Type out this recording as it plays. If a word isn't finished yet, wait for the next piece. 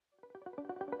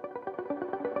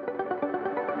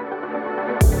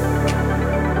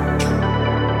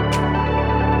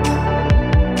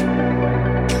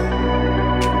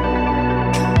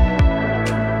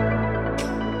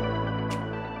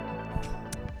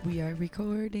We are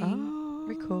recording. Oh,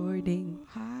 Recording.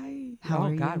 Hi. How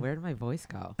are God, you? where did my voice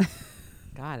go?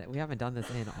 God, we haven't done this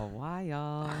in a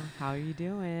while. How are you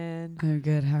doing? I'm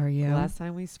good. How are you? The last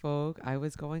time we spoke, I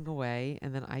was going away,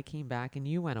 and then I came back, and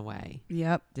you went away.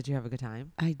 Yep, Did you have a good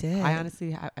time? I did. I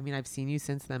honestly, I mean, I've seen you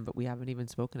since then, but we haven't even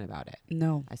spoken about it.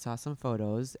 No, I saw some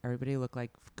photos. Everybody looked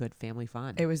like good family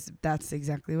fun. that's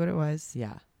exactly what it was.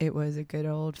 Yeah, It was a good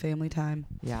old family time.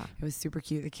 yeah, It was super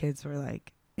cute. The kids were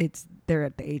like, they're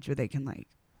at the age where they can like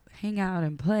hang out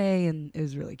and play, and it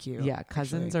was really cute. yeah.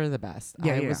 Cousins are the best.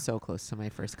 Yeah, I yeah. was so close to my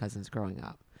first cousins growing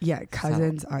up. Yeah,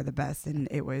 cousins are the best, and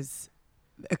it was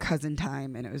a cousin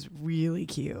time, and it was really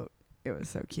cute. It was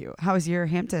so cute. How was your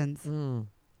Hamptons?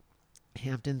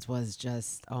 Hamptons was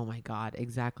just, oh my God,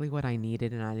 exactly what I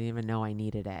needed. And I didn't even know I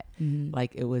needed it. Mm-hmm.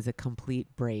 Like it was a complete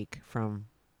break from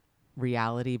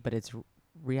reality, but it's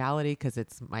reality because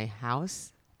it's my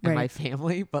house and my Right.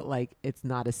 family, but like it's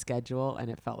not a schedule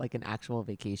and it felt like an actual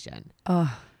vacation.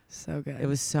 Oh, so good. It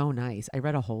was so nice. I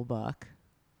read a whole book.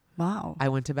 wow. I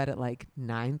went to bed at like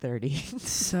 9:30.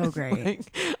 So great.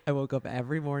 Like, I woke up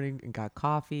every morning and got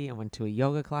coffee and went to a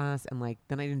yoga class. And like,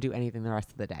 then I didn't do anything the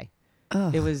rest of the day.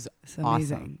 Ugh, It was it's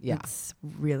amazing. awesome. Yeah. It's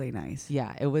really nice.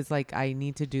 Yeah, it was like I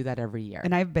need to do that every year.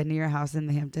 And I've been to your house in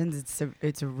the Hamptons.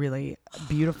 It's a really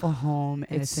beautiful home,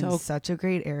 and It's it's in so- such a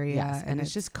great area. Yes, and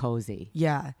it's just cozy.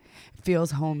 yeah, it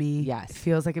feels homey. Yes. It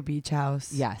feels like a beach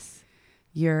house. Yes,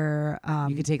 Your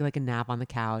you could take like a nap on the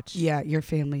couch. yeah, your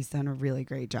family's done a really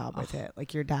great job with it.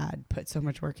 Like your dad put so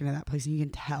much work into that place, and you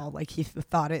can tell like he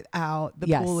thought it out. The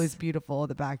Yes. pool is beautiful.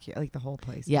 The backyard, like the whole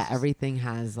place. Yeah, is just- everything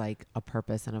has like a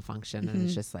purpose and a function, and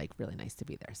it's Mhm. just like really nice to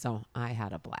be there. So I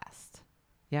had a blast.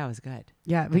 Yeah, it was good.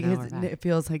 Yeah, now because we're back. it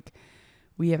feels like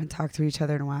we haven't talked to each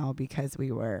other in a while because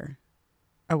we were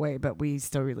away, but we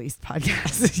still released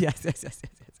podcasts. yes.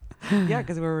 Yeah,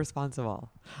 because we're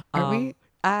responsible. Are we?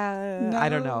 I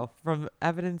don't No. know. From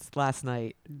evidence last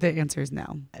night, The answer is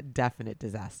no. a definite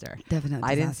disaster. Definitely.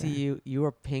 I didn't see you. You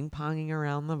were ping ponging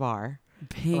around the bar.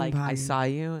 Ping like I pong. saw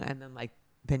you, and then like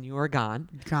then you were gone.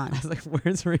 Gone. I was like,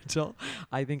 "Where's Rachel?"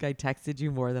 I think I texted you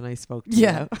more than I spoke to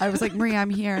Yeah. you. I was like, Maria, I'm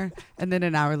here. And then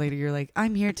an hour later, you're like,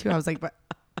 I'm here too. I was like, but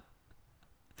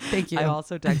thank you. I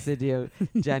also texted you.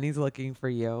 Jenny's looking for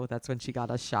you. That's when she got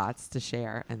us shots to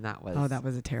share, and that was that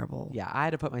was a terrible, yeah. I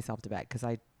had to put myself to bed because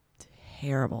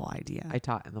terrible idea. I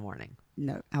taught in the morning.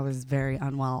 No, I was very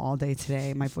unwell all day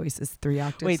today. My voice is 3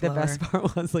 octaves Wait, the lower. best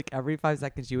part was like every 5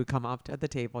 seconds you would come up to the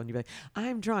table and you'd be like,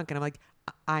 "I'm drunk," and I'm like,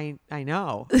 I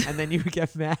know," and then you would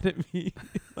get mad at me,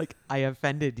 like I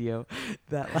offended you,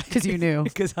 that like Because you knew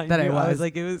because I that I knew. I was was.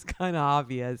 like, it was kind of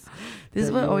obvious. This is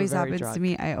that what you were always very happens drunk. to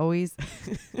me.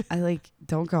 I like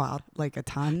don't go out like a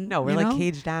ton. No, we're you like know?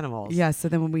 caged animals. Yeah. So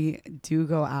then when we do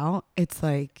go out, it's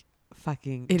like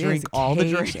Fucking it is drink all the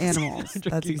caged drinks. animals.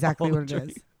 Drinking That's exactly all what the it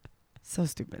drinks. is. So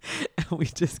stupid. We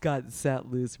just got set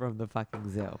loose from the fucking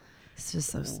zoo. It's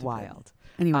just so stupid. Wild.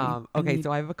 Anyway. Okay,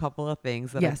 so I have a couple of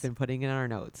things that Yes. I've been putting in our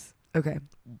notes. okay.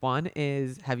 One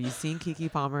is, have you seen Kiki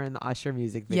Palmer in the Usher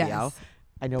music video? Yes.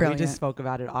 I know we Brilliant. just spoke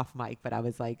about it off mic, but I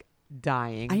was like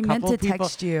dying. I meant to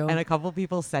text you. And a couple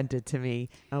people sent it to me.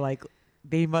 And like,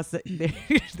 they must, they're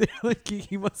like,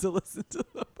 Kiki must have listened to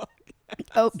the podcast.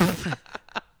 Oh,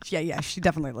 yeah, she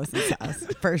definitely listens to us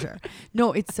for sure.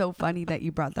 No, it's so funny that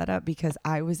you brought that up because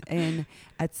I was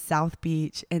at South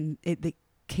Beach and it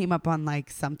came up on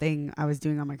like something I was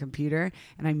doing on my computer,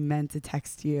 and I meant to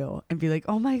text you and be like,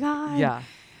 "Oh my god!" Yeah.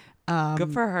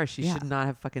 Good for her. her. She yeah. should not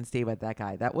have fucking stayed with that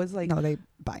guy. That was like No, they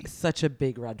bye. such a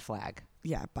big red flag.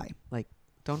 Yeah, bye.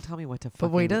 Don't tell me what to But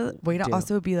fucking way to do.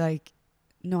 also be like,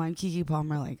 "No, I'm Kiki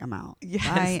Palmer. Like I'm out. Yes.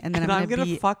 Bye." And then I'm gonna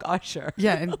be fuck Usher.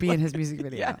 yeah, and be in his music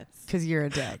video Yes. because you're a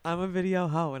dick. I'm a video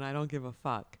hoe and I don't give a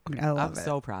fuck. I love I'm it.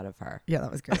 so proud of her. Yeah,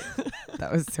 that was great.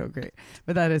 That was so great.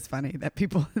 But that is funny that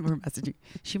people were messaging.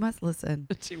 She must listen.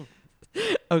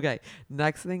 Okay.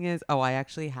 Next thing is, I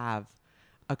actually have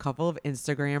a couple of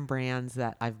Instagram brands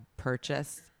that I've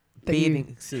purchased That you-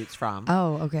 bathing suits from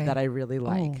Oh, okay. that I really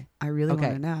like. Oh, I really Okay.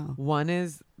 want to know. One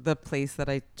is the place that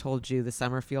I told you, the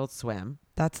Summerfield Swim.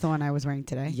 That's the one I was wearing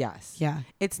today. Yes. Yeah.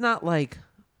 It's not like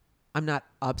I'm not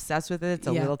obsessed with it. It's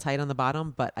a Yeah. little tight on the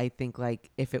bottom, but I think like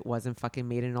if it wasn't fucking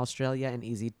made in Australia and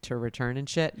easy to return and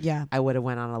shit, Yeah. I would have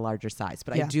went on a larger size.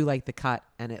 But I Yeah. do like the cut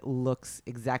and it looks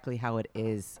exactly how it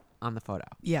is on the photo.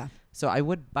 Yeah. So I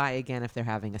would buy again if they're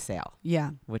having a sale,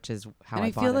 Yeah. which is how And I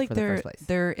I bought feel it like for the first place.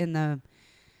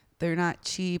 they're not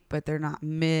cheap, but they're not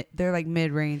they're like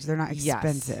mid range. They're not Yes.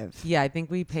 expensive. Yeah, I think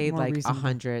we paid more like reasonable.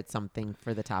 100 something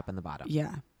for the top and the bottom.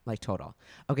 Yeah. Like total.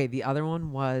 Okay, the other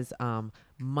one was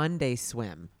Monday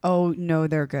Swim. Oh no,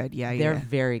 they're good. Yeah, They're yeah.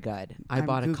 very good. I I'm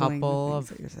bought a Googling the couple things of.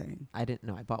 that you're saying. I didn't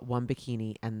know. I bought one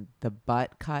bikini, and the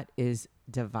butt cut is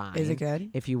divine. Is it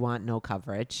good? If you want no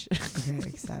coverage, Okay,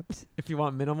 accept. if you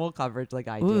want minimal coverage, like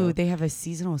I Ooh, do. they have a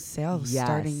seasonal sale Yes.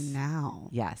 starting now.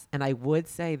 Yes, and I would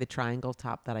say the triangle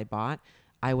top that I bought,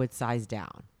 I would size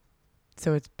down.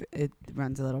 So it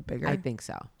runs a little bigger. I think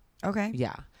so. Okay.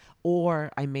 Yeah.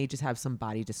 Or I may just have some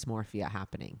body dysmorphia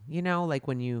happening. You know, like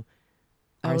when you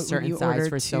are Oh, a when certain you size order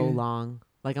for so two- long.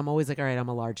 Like I'm always like, all right, I'm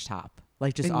a large top.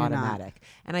 Like just And you're not. automatic.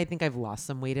 And I think I've lost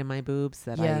some weight in my boobs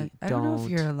that Yeah, I don't don't. know if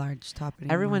you're a large top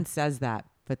anymore. Everyone says that,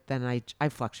 but then I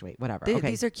fluctuate. Whatever. Okay.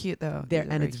 These are cute though. They're,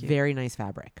 These are and it's cute. very nice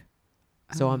fabric.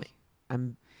 So Oh,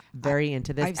 I'm very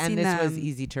into this. I've And seen this was them-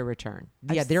 easy to return.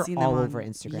 I've Yeah, they're seen them all on- over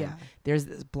Instagram. Yeah, There's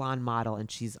this blonde model and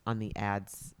she's on the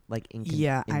ads like in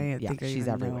yeah. in- I think I she's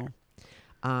even everywhere.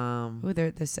 Know. Ooh,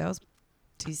 the sales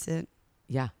decent.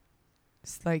 Yeah.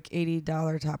 It's like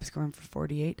 $80 tops going for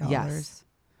 $48. Yes.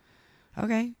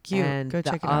 Okay, cute. And Go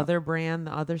the check it other brand,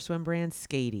 the other swim brand,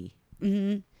 Skatey. out.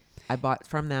 Mm-hmm. I bought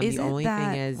from them. Isn't the only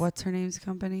that, thing is what's her name's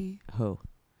company? who?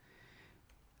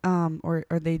 Or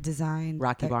they designed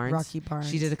Rocky Barnes? Rocky Barnes.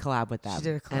 She did a collab with them. She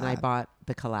did a And I collab. bought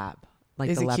the collab. Like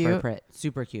Is the it leopard cute? print.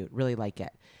 Super cute. Really like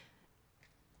it.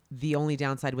 The only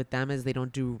downside with them is they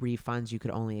don't do refunds. You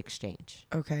could only exchange.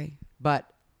 Okay. But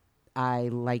I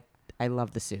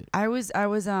love the suit.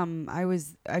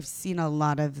 I've seen a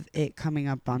lot of it coming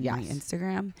up on my Yes.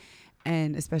 Instagram,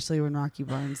 and especially when Rocky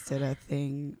Barnes did a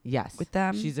thing Yes. with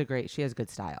them. She has good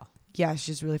style. Yeah,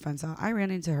 she's really fun. So I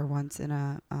ran into her once in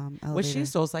a elevator. Was she a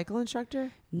Soul Cycle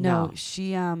instructor? No,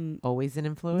 she Always an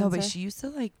influencer? no, but she used to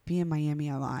like be in Miami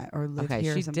a lot or live okay,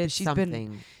 here. she or something. did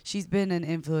something. She's been an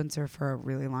influencer for a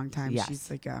really long time. Yes. She's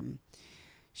like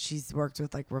she's worked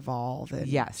with like Revolve, and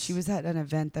Yes. she was at an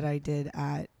event that I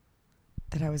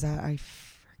was at. I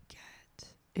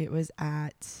forget. It was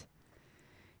at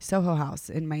Soho House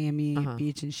in Miami Uh-huh.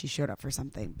 Beach, and she showed up for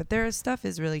something. But their stuff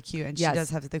is really cute, and Yes. she does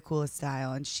have the coolest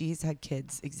style, and she's had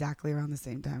kids exactly around the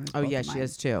same time as Oh both yeah, of she mine.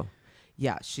 has too.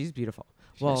 Yeah, she's beautiful.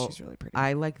 Yeah, Well, she's really pretty.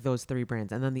 I like those three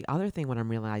brands. And then the other thing what I'm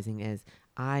realizing is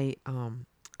I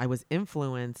was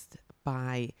influenced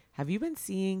by, have you been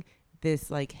seeing this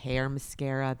like hair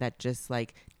mascara that just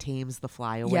like tames the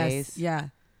flyaways? Yes, yeah.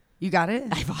 You got it?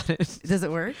 I bought it. Does it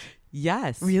work?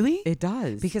 Yes. Really? It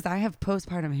does. Because I have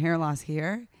postpartum hair loss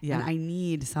here, Yeah. and I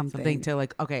need something. something to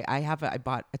like, okay, I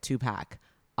bought a 2-pack.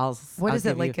 What is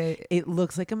it like? It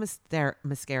looks like a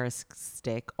mascara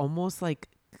stick, almost like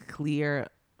clear.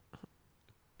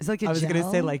 It's like a I was going to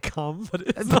say gel? like cum, but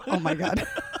it's Oh my god.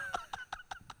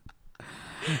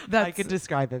 That's I could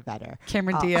describe it better.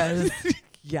 Cameron Diaz,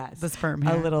 Yes. the sperm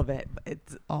hair. A little bit. But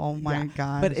it's Oh my yeah.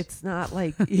 god. But it's not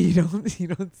like you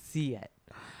don't see it.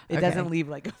 It Okay. doesn't leave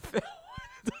like a film.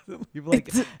 It doesn't leave like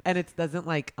It's- and it doesn't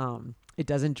like it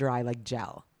doesn't dry like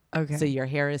gel. okay. So your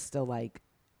hair is still like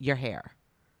your hair.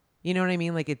 You know what I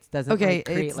mean? Like it doesn't Okay, like,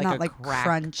 create it's like not a like crack.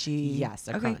 crunchy. Yes,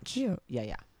 a Okay, crunch. cute. Yeah,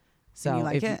 yeah. So you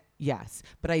like if it? Yes,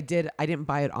 but I didn't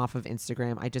buy it off of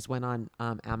Instagram. I just went on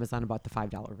Amazon and bought the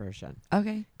 $5 version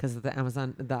Okay. because the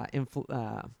Amazon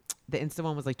the Insta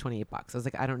one was like $28. I was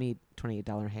like, I don't need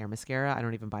 $28 hair mascara. I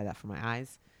don't even buy that for my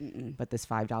eyes. Mm-mm. But this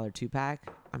 $5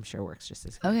 2-pack, I'm sure works just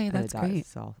as good. Okay, And that's it does, great.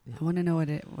 So yeah. I want to know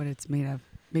what it's made of.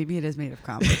 Maybe it is made of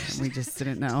cum. And we just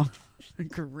didn't know.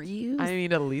 Gross. I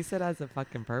mean, at least it has a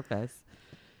fucking purpose.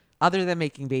 Other than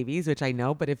making babies, which I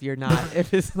know, but if you're not,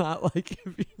 if it's not like,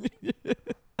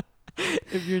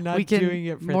 if you're not We can- doing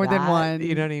it for more than that, one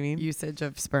you know what I mean? Usage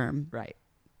of sperm. Right.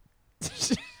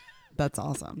 That's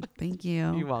awesome. Thank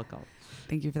you. You're welcome.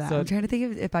 Thank you for that. So- I'm trying to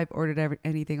think if I've ordered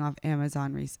anything off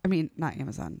Amazon. I mean, not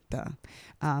Amazon.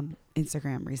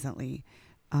 Instagram recently.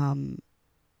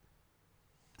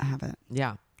 I haven't.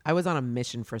 Yeah. I was on a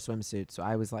mission for swimsuits. So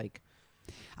I was like,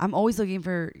 I'm always looking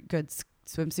for good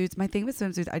swimsuits. My thing with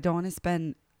swimsuits, I don't want to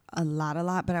spend a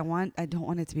lot, but I don't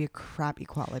want it to be a crappy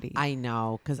quality. I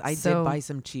know. Because I So- did buy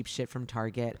some cheap shit from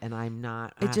Target and I'm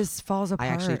not. it just falls I apart.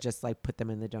 actually just like put them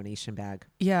in the donation bag.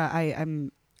 yeah,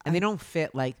 I'm. And they don't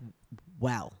fit like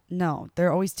well No,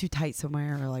 they're always too tight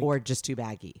somewhere or like or just too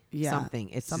baggy. Yeah, Something.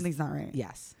 It's just- something's not right.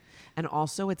 Yes. And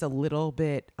also it's a little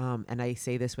bit, and I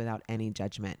say this without any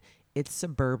judgment, it's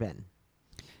suburban.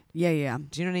 Yeah.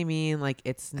 Do you know what I mean? Like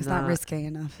it's Not risque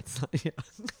enough. It's not, yeah.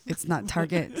 It's not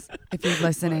Target. If you're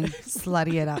listening,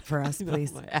 slutty it up for us, You know,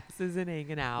 please. my ass isn't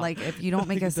hanging out. Like if you don't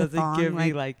make Like, us it a doesn't thong, give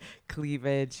me like like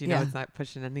cleavage. You know, Yeah. it's not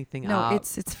pushing anything no, up.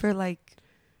 it's for like,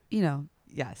 you know,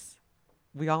 Yes.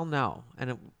 We all know.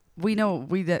 And we know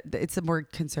it's a more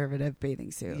conservative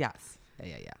bathing suit. yes.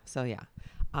 Yeah. So yeah.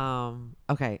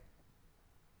 Okay.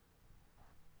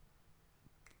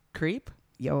 Creep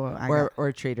Yo,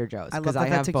 or Trader Joe's? I love Because that I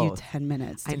that have took you both. 10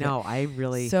 minutes. I know. I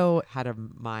really So had a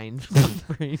mind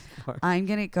brain for. I'm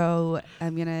gonna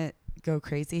go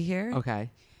crazy here Okay.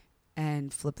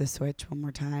 and flip the switch one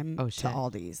more time Oh, to shit.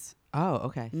 Aldi's. Oh,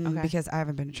 okay. Okay. Because I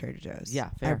haven't been to Trader Joe's. Yeah,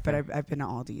 fair, But fair. I've been to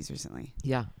Aldi's recently.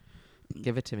 Yeah.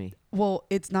 Give it to me. Well,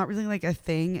 it's not really like a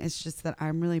thing. It's just that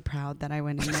I'm really proud that I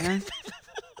went in there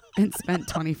and spent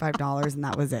 $25 and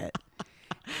that was it.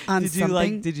 On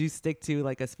something. Did you stick to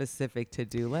like a specific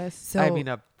to-do list? So I mean,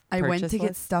 I went to get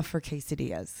list? stuff for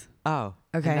quesadillas. Oh,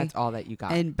 Okay. And that's all that you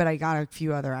got. But I got a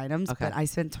few other items, Okay. but I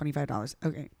spent $25.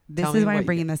 Okay. This Tell is me why what I'm you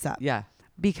bringing this up. yeah.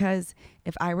 Because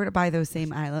if I were to buy those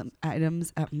same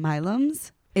items at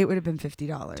Milam's, it would have been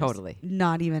 $50. Totally.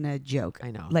 Not even a joke.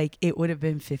 I know. Like it would have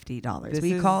been $50. This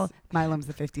We is- call Milam's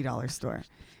the $50 store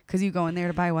because you go in there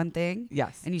to buy one thing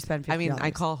Yes. and you spend $50. I mean,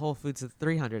 I call Whole Foods a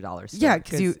 $300 store. Yeah,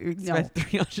 because you spent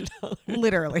 $300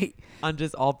 literally. on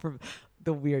just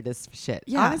the weirdest shit.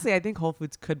 Yeah. Honestly, I think Whole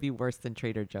Foods could be worse than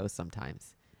Trader Joe's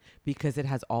sometimes because it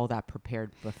has all that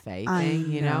prepared buffet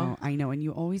thing, you know? I know, and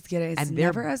you always get it. It's And they're-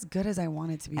 never as good as I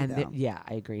want it to be. And though. yeah,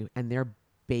 I agree. And their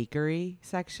bakery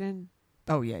section,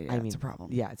 Oh yeah, I it's mean, a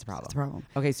problem. yeah, it's a problem. It's a problem.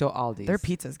 Okay, so Aldi's. Their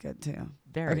pizza's good too.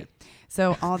 Very. Okay.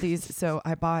 So Aldi's. So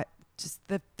I bought just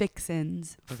the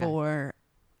fixins Okay. for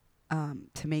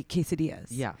to make quesadillas.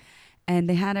 Yeah. And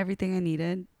they had everything I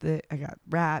needed. I got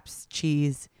wraps,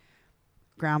 cheese,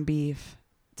 ground beef,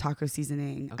 taco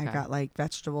seasoning. Okay. I got like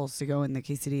vegetables to go in the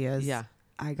quesadillas. Yeah.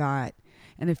 I got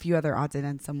and a few other odds and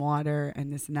ends, some water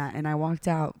and this and that. And I walked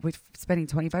out with spending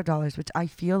 $25, which I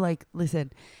feel like,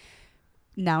 listen,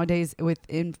 nowadays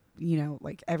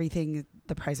like everything,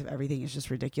 the price of everything is just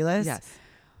ridiculous. Yes.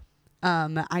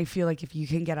 I feel like if you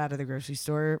can get out of the grocery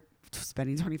store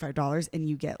spending $25 and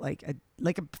you get like a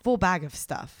full bag of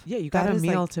stuff. Yeah, you got that a is,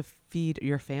 meal like- to feed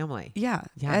your family. Yeah.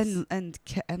 Yes. And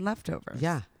leftovers.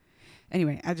 Yeah.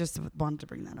 Anyway, I just wanted to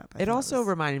bring that up. It also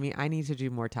reminded me I need to do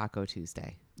more Taco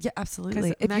Tuesday. yeah,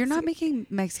 absolutely. If you're not making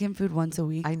Mexican food once a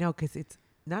week, I know, because it's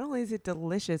not only is it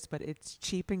delicious, but it's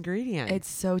cheap ingredients. it's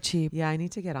so cheap Yeah, I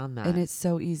need to get on that. and it's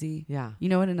so easy. yeah. You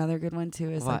know what another good one too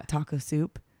is like What? taco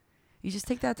soup. You just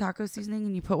take that taco seasoning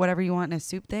and you put whatever you want in a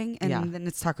soup thing and Yeah. then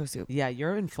it's taco soup. Yeah,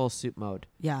 you're in full soup mode.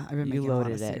 Yeah, I've been You making a lot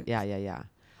loaded of it. soup.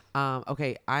 Yeah.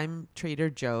 Okay, I'm Trader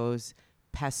Joe's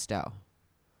pesto.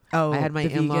 Oh, I had my the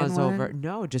vegan in-laws one? over.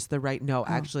 No, just the right. No, Oh.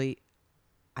 actually,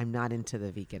 I'm not into the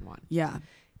vegan one. Yeah,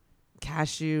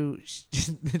 Cashew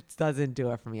it doesn't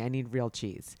do it for me. I need real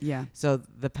cheese. yeah. So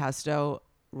the pesto,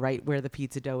 right where the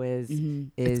pizza dough is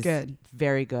It's good.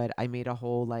 very good. I made a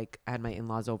whole I had my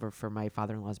in-laws over for my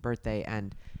father-in-law's birthday,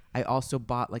 and I also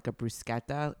bought like a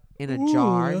bruschetta in a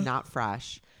jar, Ooh. not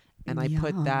fresh, and I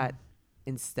put Yum. that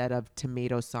instead of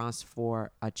tomato sauce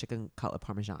for a chicken cutlet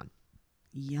parmesan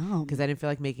Yum. because I didn't feel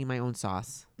like making my own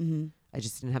sauce. Mm-hmm. I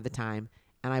just didn't have the time,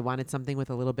 and I wanted something with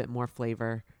a little bit more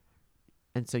flavor,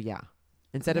 and so yeah,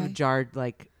 instead Okay. of jarred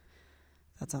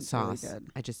That sounds sauce, really good.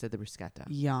 I just did the bruschetta.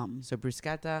 Yum. So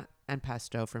bruschetta and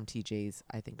pesto from TJ's,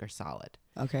 I think, are solid.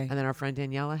 Okay. And then our friend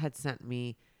Daniela had sent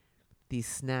me these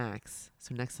snacks.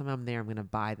 So next time I'm there, I'm gonna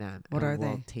buy them. What and are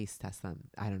we'll they? taste test them.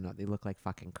 I don't know. They look like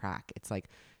fucking crack. It's like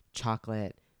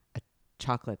a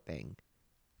chocolate thing,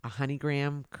 a honey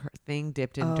graham thing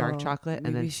dipped in dark Oh, chocolate,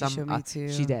 and maybe then she some. showed me too.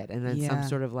 She did, and then some Yeah.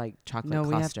 sort of like chocolate No, we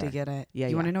have cluster. to get it. Yeah,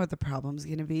 You want yeah. to know what the problem's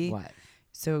gonna be? What?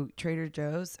 So Trader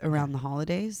Joe's around the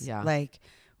holidays. Yeah. Like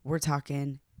we're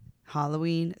talking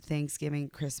Halloween, Thanksgiving,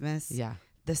 Christmas. Yeah,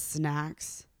 The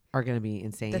snacks, are gonna be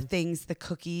insane. the things, the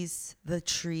cookies, the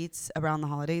treats around the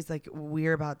holidays. Like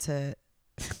we're about to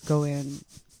go in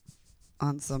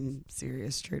on some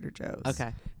serious Trader Joe's. Okay,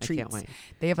 I treats. can't wait.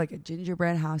 They have like a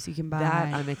gingerbread house you can buy.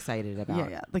 That I'm excited about.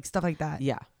 yeah, like stuff like that.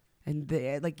 Yeah, And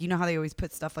they, like, you know how they always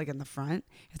put stuff like in the front?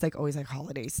 It's like always like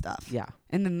holiday stuff. yeah.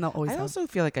 And then they'll always I have, also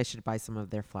feel like I should buy some of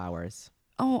their flowers.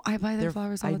 oh, I buy their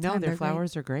flowers all I the know time. their They're great.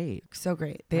 flowers are great. So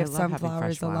great. They I have love having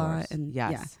sunflowers fresh a lot. flowers. And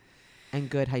yes, yeah. and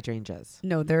good hydrangeas.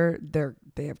 No,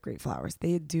 they have great flowers.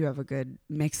 They do have a good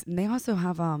mix. And they also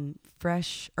have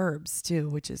fresh herbs too,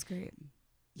 which is great.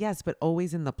 Yes, but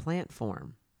always in the plant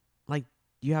form. Like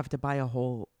you have to buy a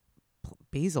whole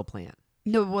basil plant.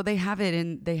 No, well they have it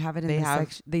in the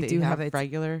section. They do have it.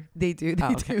 regular. They do. They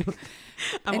Oh, okay. do.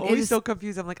 I'm And it always is- so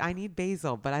confused. I'm like, I need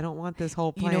basil, but I don't want this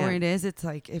whole You plant. know where it is? It's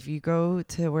like if you go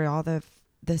to where all the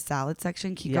salad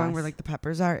section, keep going where Yes. like the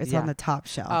peppers are. It's Yeah. on the top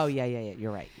shelf. Oh yeah.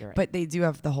 You're right. You're right. But they do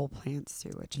have the whole plants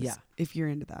too, which is Yeah. if you're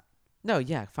into that. no,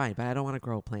 yeah, fine. But I don't want to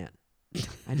grow a plant.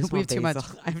 I just We want have too much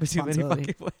basil. I have too many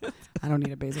responsibility. fucking plants. I don't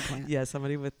need a basil plant. Yeah,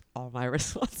 somebody with all my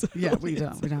responsibilities. Yeah,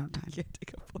 we don't have time. Can't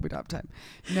take a plant. We don't have time.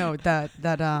 No,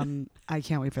 I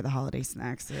can't wait for the holiday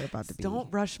snacks. They're about to be.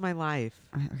 Don't rush my life.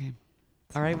 Okay.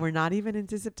 All right, we're not even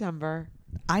into September.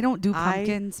 I don't do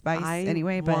pumpkin spice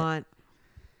anyway, but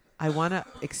I want to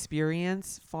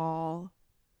experience fall.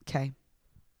 Okay.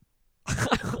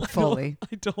 Fully.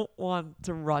 I don't want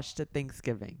to rush to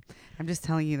Thanksgiving. I'm just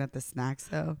telling you that the snacks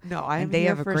though. No, they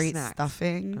have a great snacks.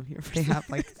 stuffing. I'm here for they snacks. have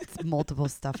like multiple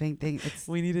stuffing things.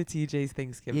 We need a TJ's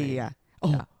Thanksgiving. Yeah.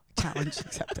 Oh, yeah. Challenge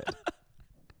accepted.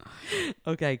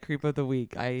 Okay, creep of the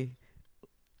week. I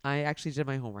actually did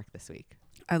my homework this week.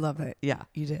 I love it. Yeah.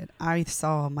 You did. I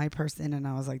saw my person and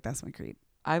I was like, that's my creep.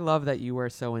 I love that you were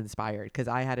so inspired because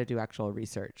I had to do actual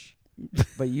research.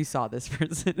 But you saw this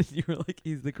person and you were like,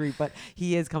 he's the creep. But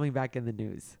he is coming back in the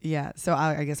news. Yeah. So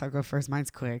I guess I'll go first.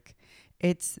 Mine's quick.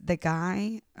 It's the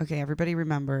guy. Okay. Everybody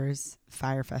remembers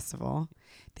Fire Festival.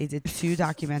 They did 2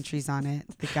 documentaries on it.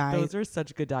 The guy. Those are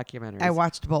such good documentaries. I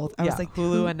watched both. I was like,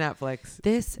 Hulu and Netflix.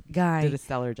 This guy did a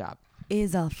stellar job.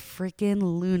 Is a freaking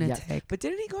lunatic. Yes. But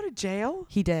didn't he go to jail?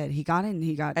 He did. He got in.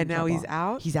 And now he's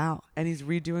out? He's out. And he's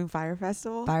redoing Fire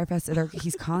Festival? Fire Festival.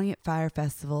 He's calling it Fire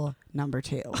Festival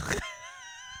 #2.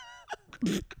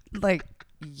 Like,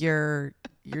 you're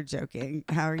joking.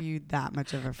 How are you that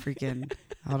much of a freaking...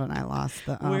 Hold on, I lost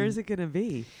the... Where is it going to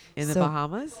be? In the so-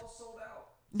 Bahamas? It's all sold out.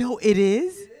 No, it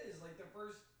is? It is. Like the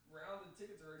first round of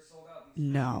tickets are already sold out.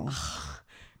 No.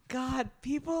 God,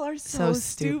 people are So so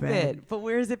stupid. stupid. But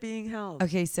where is it being held?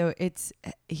 Okay, so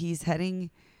he's heading...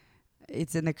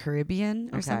 It's in the Caribbean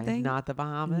or something. Not the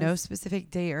Bahamas? No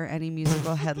specific date or any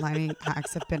musical headlining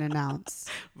acts have been announced.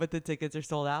 But the tickets are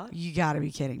sold out? You got to be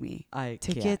kidding me.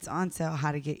 Tickets on sale.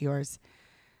 How to get yours.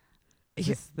 Is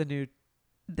this the new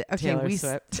Okay, Taylor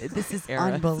Swift this is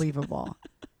era? unbelievable.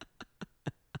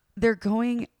 They're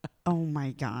going. Oh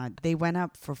my God! They went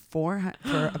up for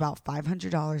about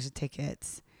 $500 of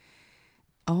tickets.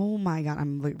 Oh my God!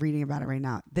 I'm reading about it right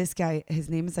now. This guy, his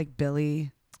name is like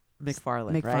Billy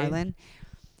McFarlane, right?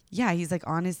 Yeah, he's like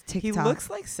on his TikTok. He looks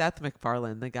like Seth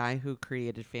MacFarlane, the guy who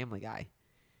created Family Guy.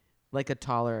 Like a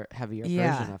taller, heavier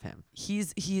version of him.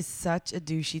 He's such a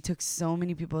douche. He took so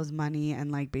many people's money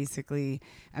and like basically,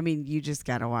 I mean, you just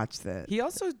gotta watch the. He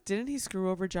also didn't he screw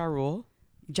over Ja Rule?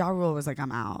 Ja Rule was like,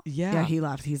 I'm out. Yeah, he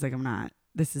left. He's like, I'm not.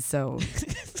 This is so.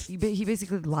 he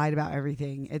basically lied about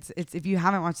everything. It's if you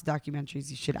haven't watched the documentaries,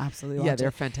 you should absolutely watch. Yeah, they're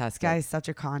it. fantastic. This guy is such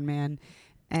a con man,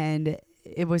 and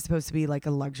it was supposed to be like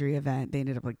a luxury event. They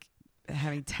ended up like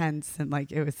having tents and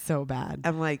like it was so bad.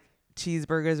 And like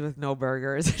cheeseburgers with no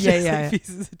burgers. Yeah.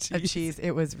 Pieces of cheese.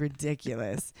 It was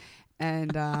ridiculous.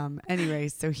 And anyway,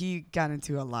 so he got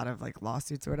into a lot of like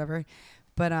lawsuits or whatever.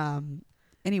 But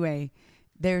anyway,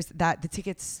 there's that the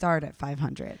tickets start at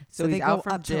 $500. So he's they out go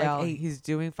from up to jail. like 8. He's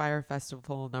doing Fire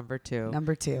Festival #2.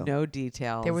 Number 2. No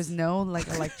details. There was no like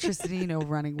electricity, no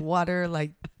running water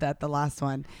like that. The last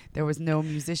one, there was no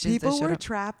musicians. People that were showed up.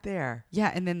 trapped there.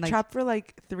 Yeah, and then like Trapped for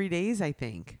like 3 days, I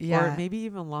think. Yeah. Or maybe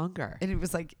even longer. and it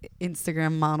was like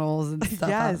Instagram models and stuff.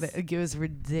 Yes. It was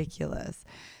ridiculous.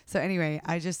 So anyway,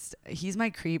 he's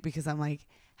my creep because I'm like,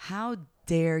 how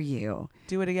dare you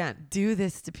Do it again. do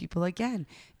this to people again?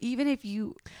 Even if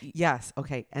you, Yes.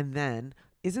 Okay. And then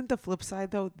isn't the flip side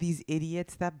though, these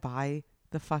idiots that buy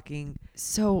the fucking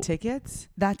so tickets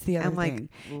that's the other and like thing.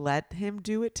 let him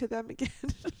do it to them again?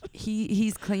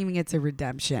 He's claiming it's a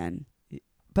redemption.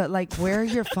 But like, where are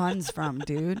your funds from,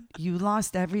 dude? You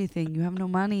lost everything. You have no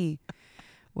money.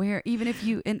 Where, even if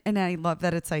you, and I love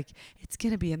that it's like, it's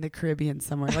going to be in the Caribbean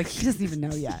somewhere. Like, he doesn't even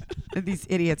know yet. These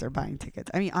idiots are buying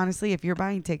tickets. I mean, honestly, if you're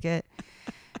buying a ticket,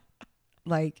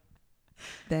 like,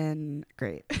 then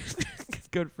great.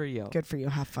 Good for you. Good for you.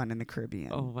 Have fun in the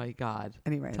Caribbean. Oh my God.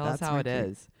 Anyway, Tell that's us how my it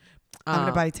creep. is. I'm going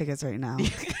to buy tickets right now.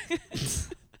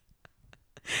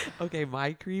 Okay,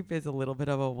 my creep is a little bit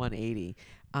of a 180.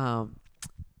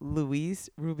 Luis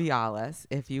Rubiales,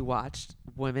 if you watched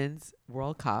Women's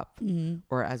World Cup,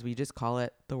 or as we just call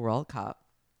it, the World Cup,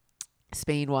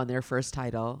 Spain won their first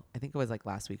title, I think it was like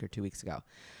last week or 2 weeks ago,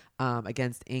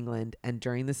 against England. And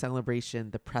during the celebration,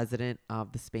 the president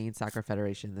of the Spain Soccer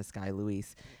Federation, this guy,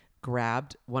 Luis,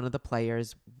 grabbed one of the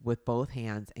players with both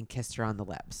hands and kissed her on the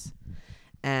lips.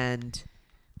 And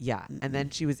yeah, and then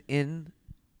she was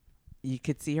you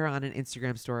could see her on an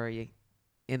Instagram story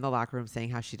in the locker room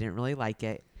saying how she didn't really like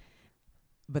it.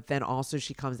 But then also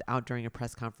she comes out during a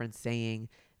press conference saying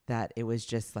that it was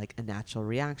just like a natural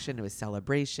reaction. It was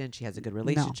celebration. She has a good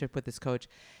relationship with this coach.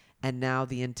 And now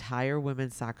the entire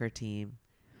women's soccer team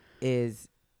has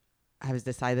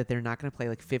decided that they're not going to play.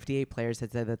 Like 58 players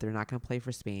had said that they're not going to play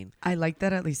for Spain. I like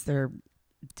that at least they're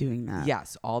doing that.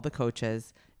 Yes, all the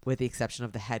coaches, with the exception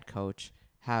of the head coach,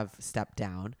 have stepped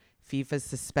down. FIFA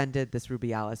suspended this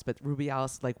Rubiales, but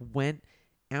Rubiales like went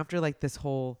after like this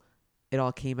whole, it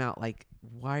all came out like,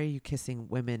 why are you kissing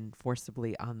women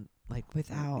forcibly on like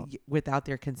without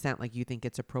their consent? Like you think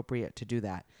it's appropriate to do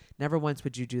that. Never once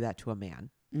would you do that to a man.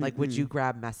 Like, would you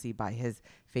grab Messi by his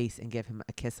face and give him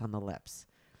a kiss on the lips?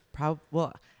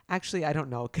 Well, actually, I don't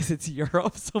know because it's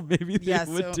Europe, so maybe they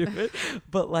would do it.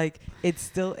 But like, it's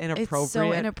still inappropriate. It's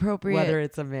so inappropriate, whether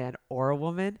it's a man or a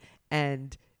woman.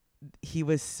 And he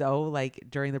was so like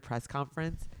during the press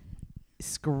conference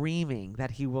screaming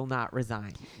that he will not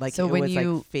resign. Like so it was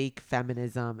like fake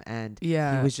feminism, and he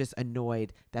was just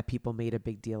annoyed that people made a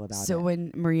big deal about it. So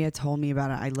when Maria told me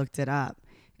about it, I looked it up.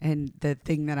 And the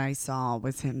thing that I saw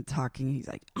was him talking. He's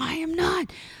like, I am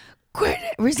not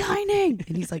resigning.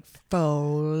 And he's like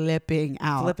flipping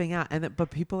out.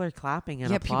 But people are clapping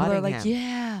and applauding people are like,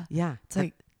 him. Yeah. It's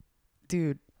like,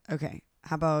 dude, okay.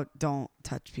 How about don't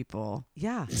touch people?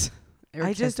 Yeah.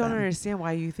 I just don't understand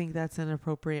why you think that's an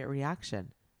appropriate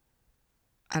reaction.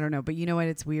 I don't know. But you know what?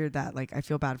 It's weird that like I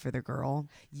feel bad for the girl.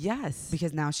 Yes.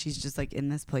 Because now she's just like in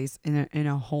this place in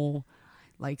a whole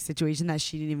like situation that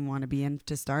she didn't even want to be in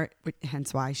to start,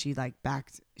 hence why she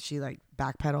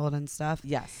backpedaled and stuff.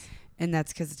 Yes. And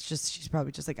that's because it's just, she's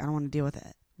probably just like, I don't want to deal with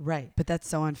it. Right. But that's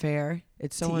so unfair.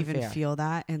 It's so unfair. Even feel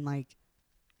that. And like,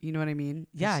 you know what I mean?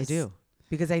 Yeah, I do.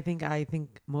 Because I think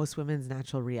most women's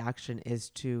natural reaction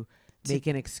is to make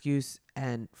an excuse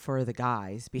and for the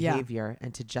guy's behavior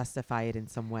and to justify it in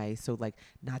some way. So like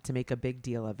not to make a big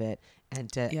deal of it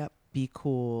and to be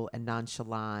cool and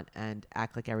nonchalant and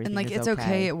act like everything is okay. And like, it's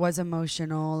okay. It was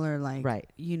emotional or like,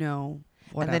 you know,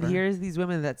 whatever. And then here's these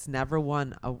women that's never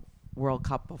won a World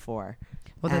Cup before.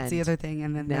 Well, that's the other thing.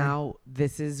 And then now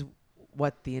this is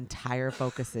what the entire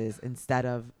focus is instead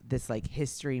of this like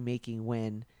history making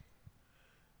win.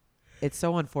 It's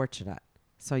so unfortunate.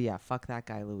 So yeah, fuck that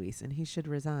guy, Luis. And he should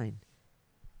resign.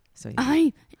 So yeah.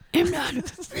 I am not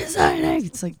resigning.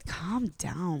 It's like, calm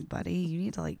down, buddy. You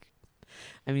need to like,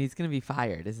 I mean, he's going to be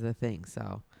fired is the thing.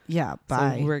 So yeah,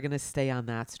 bye. So we're going to stay on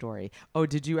that story. Oh,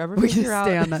 did you ever figure out?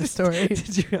 Stay on that story.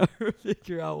 Did you ever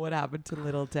figure out what happened to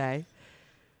Little Tay?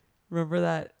 Remember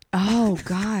that? Oh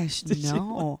gosh,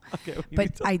 no. Okay,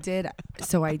 but I did.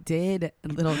 So I did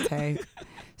Little Tay.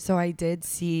 So I did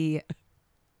see,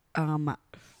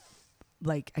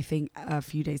 like I think a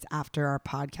few days after our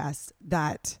podcast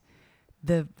that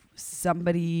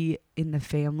somebody in the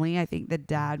family, I think the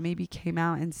dad maybe came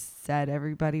out and said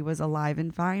everybody was alive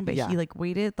and fine, but he like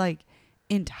waited like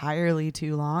entirely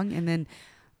too long. And then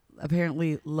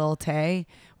apparently Lil Tay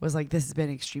was like, this has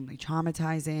been extremely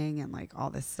traumatizing and like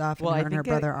all this stuff. Well, and her and her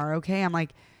brother are okay. I'm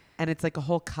like, and it's like a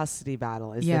whole custody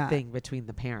battle is the thing between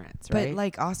the parents, right? But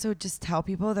like also just tell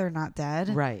people they're not dead.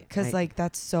 Right. Because like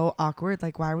that's so awkward.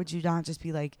 Like why would you not just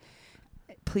be like,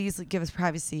 please give us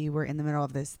privacy. We're in the middle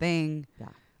of this thing. Yeah.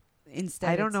 Instead,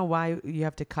 I don't know why you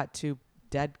have to cut to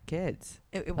dead kids.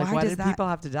 Why do people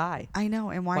have to die? I know.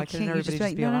 And why can't you just be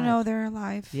like, no, they're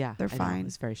alive. Yeah. They're fine.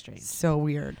 It's very strange. So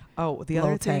weird. Oh, the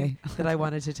other thing that I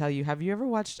wanted to tell you, have you ever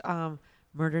watched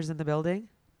Murders in the Building?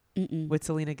 With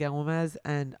Selena Gomez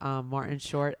and Martin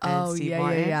Short and Steve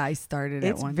Martin? Yeah. I started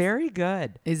it once. It's very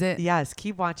good. Is it? Yes.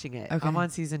 Keep watching it. Okay. I'm on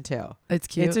season 2. It's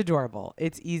cute. It's adorable.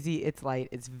 It's easy. It's light.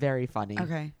 It's very funny.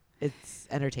 Okay. It's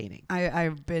entertaining.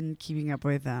 I've been keeping up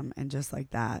with them and just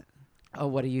like that. Oh,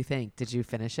 what do you think? Did you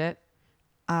finish it?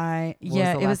 What was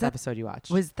the last episode you watched?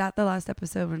 Was that the last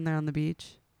episode when they're on the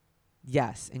beach?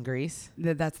 Yes, in Greece.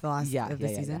 That's the last of the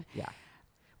season? Yeah.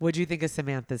 What do you think of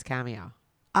Samantha's cameo?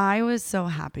 I was so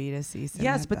happy to see Samantha.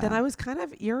 Yes, but then I was kind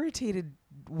of irritated.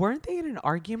 Weren't they in an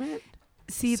argument?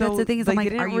 See, that's the thing is, like, I'm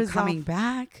like, are you coming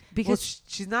back? Because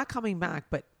she's not coming back,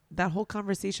 but that whole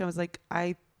conversation, I was like,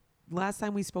 last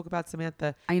time we spoke about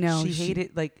Samantha, I know she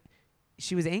hated, like,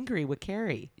 she was angry with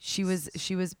Carrie. She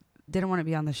didn't want to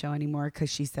be on the show anymore because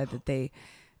she said that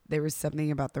there was something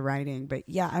about the writing. But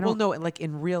yeah, I don't. Well, no, like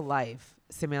in real life,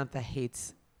 Samantha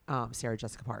hates Sarah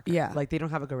Jessica Parker. Yeah, like they don't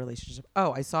have a good relationship.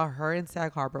 Oh, I saw her in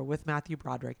Sag Harbor with Matthew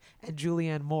Broderick and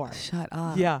Julianne Moore. Shut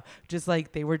up. Yeah, just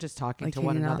like they were just talking to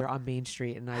one another on Main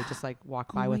Street, and I just like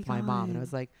walked by with my mom, and I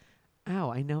was like,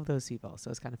 oh, I know those people, so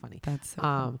it's kind of funny. That's so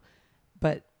cool.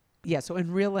 But yeah, so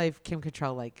in real life, Kim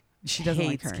Cattrall like she doesn't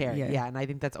hates like her. Carrie. Yeah, and I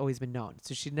think that's always been known.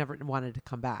 So she never wanted to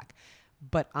come back.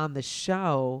 But on the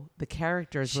show, the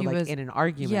characters were like in an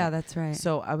argument. Yeah, that's right.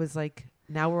 So I was like,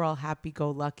 now we're all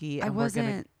happy-go-lucky, and we're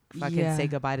gonna fucking say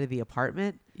goodbye to the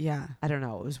apartment. Yeah, I don't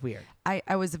know. It was weird.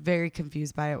 I was very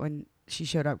confused by it when she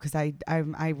showed up because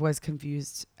I was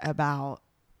confused about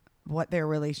what their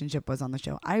relationship was on the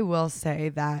show. I will say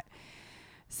that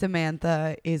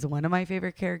Samantha is one of my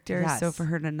favorite characters. Yes. So for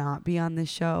her to not be on this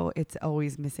show, it's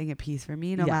always missing a piece for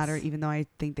me, no Yes. matter, even though I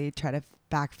think they try to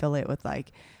backfill it with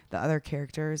like the other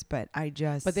characters. But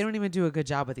But they don't even do a good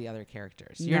job with the other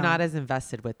characters. You're No. not as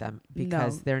invested with them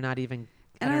because No. they're not even.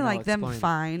 and I don't know, like them exploring-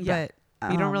 fine, Yeah. but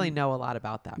You don't really um, know a lot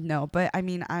about them. No, but I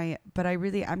mean, I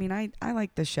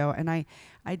like the show, and I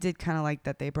did kind of like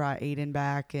that they brought Aiden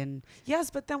back, and Yes,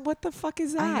 but then what the fuck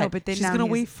is that? I know, but then she's now gonna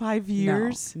he's- wait 5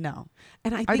 years. No,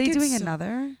 And I are think they it's doing so-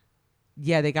 another?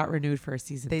 Yeah, they got renewed for a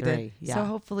season They 3. did. Yeah. So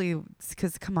hopefully,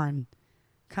 because come on,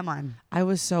 I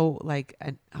was so like,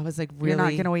 I was like, really, you're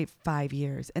not gonna wait 5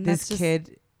 years, and this that's just,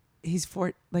 kid, he's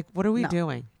like, what are we No.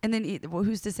 doing? and then well,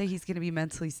 who's to say he's gonna be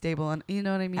mentally stable? And you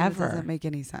know what I mean? Ever. It doesn't make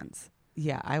any sense.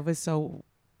 Yeah, I was so.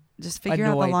 Just figure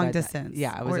out the Annoyed long by that. distance.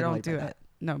 Yeah, I was or don't annoyed by do that. it.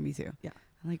 No, me too. Yeah.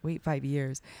 I'm like, wait 5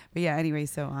 years. But yeah, anyway,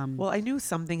 so Well, I knew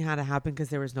something had to happen because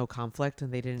there was no conflict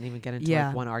and they didn't even get into Yeah.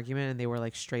 like one argument and they were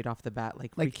like straight off the bat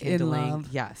like, Like, in rekindling. love.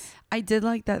 Yes. I did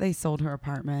like that they sold her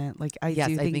apartment. Like I Yes,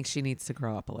 do I think, think she needs to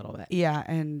grow up a little bit. yeah,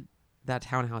 and That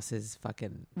townhouse is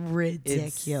fucking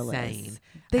ridiculous. insane.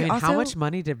 They I mean, also, how much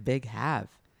money did Big have?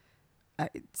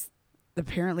 It's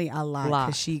apparently a lot Lot.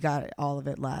 because she got all of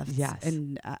it left. Yes.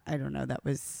 and I don't know.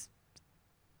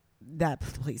 That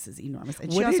place is enormous, and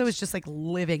What she also did is just like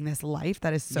living this life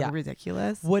that is so Yeah.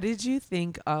 ridiculous. What did you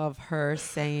think of her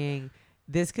saying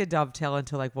this could dovetail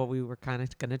into like what we were kind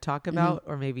of going to talk about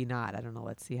or maybe not? I don't know.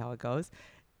 Let's see how it goes.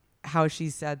 How she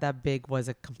said that Big was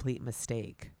a complete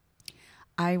mistake.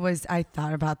 I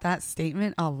thought about that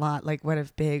statement a lot. Like, what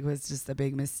if Big was just a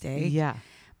big mistake? Yeah.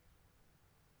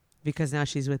 Because now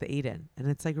she's with Aiden. And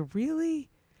it's like, really?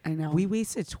 I know. We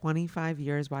wasted 25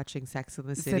 years watching Sex in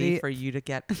the City City. for you to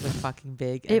get with fucking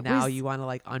Big. And It now was- you want to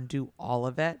like undo all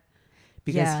of it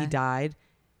because Yeah. he died.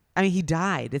 I mean, he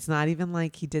died. It's not even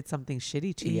like he did something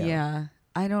shitty to you. Yeah,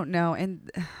 I don't know, and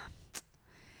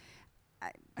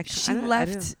she I don't-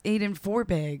 left Aiden for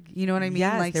Big. You know what I mean?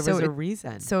 Yes, like there so was a it-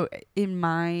 reason. So in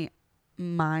my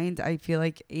mind, I feel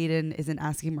like Aiden isn't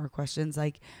asking more questions.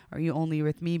 Like, are you only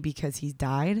with me because he's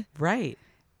died? Right.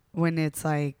 When it's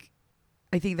like,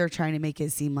 I think they're trying to make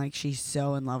it seem like she's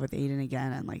so in love with Aiden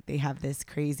again, and like they have this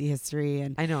crazy history.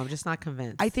 And I know. I'm just not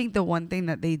convinced. I think the one thing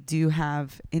that they do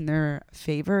have in their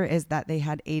favor is that they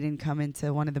had Aiden come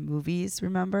into one of the movies,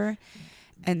 remember?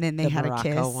 And then they The had a Morocco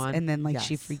kiss, one? and then like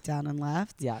she Yes. freaked out and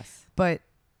left. Yes. But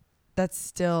that's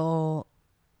still,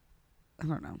 I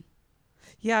don't know.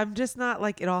 Yeah, I'm just not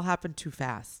like it all happened too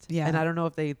fast. Yeah. And I don't know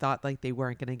if they thought like they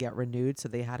weren't going to get renewed. So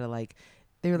they had to like.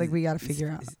 They were like, we got to figure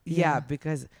out. Yeah,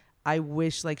 because I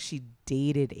wish like she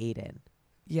dated Aiden.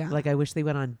 Yeah. Like I wish they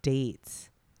went on dates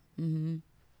Mm-hmm. and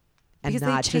Because they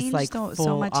not just changed like so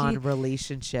full much. on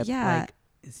relationship. Yeah. Like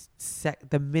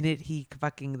the minute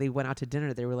they went out to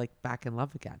dinner, they were like back in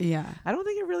love again. Yeah. I don't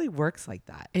think it really works like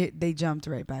that. They jumped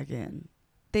right back in.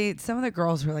 Some of the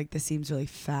girls were like, this seems really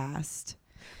fast.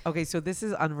 Okay, so this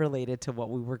is unrelated to what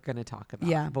we were going to talk about.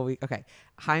 Yeah. But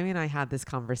Jaime and I had this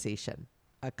conversation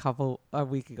a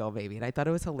week ago maybe, and I thought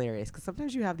it was hilarious because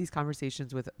sometimes you have these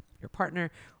conversations with your partner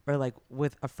or like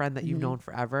with a friend that you've Mhm. known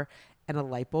forever, and a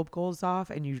light bulb goes off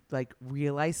and you like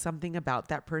realize something about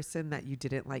that person that you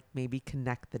didn't like maybe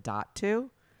connect the dot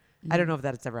to. I don't know if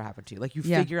that's ever happened to you. Like you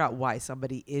Yeah. figure out why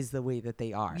somebody is the way that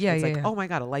they are. Yeah, It's yeah, like, yeah. oh my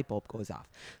God, a light bulb goes off.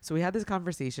 So we had this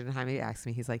conversation and Jaime asked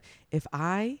me, he's like,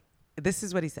 this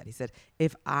is what he said. He said,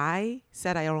 if I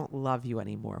said I don't love you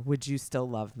anymore, would you still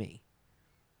love me?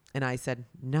 And I said,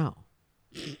 no.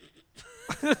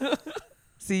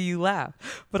 See, you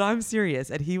laugh, but I'm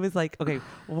serious. And he was like, okay,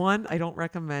 one, I don't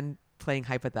recommend playing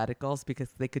hypotheticals because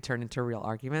they could turn into real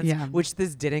arguments, Yeah. which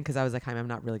this didn't because I was like, I'm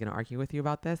not really going to argue with you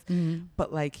about this. Mm-hmm.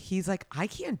 But like, he's like, I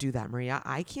can't do that, Maria.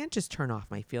 I can't just turn off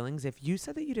my feelings. If you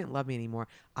said that you didn't love me anymore,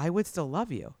 I would still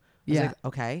love you. I was Yeah. like,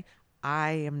 okay, I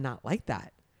am not like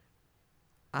that.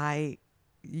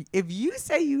 If you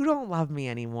say you don't love me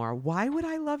anymore, why would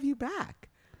I love you back?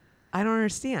 I don't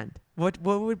understand. What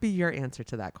would be your answer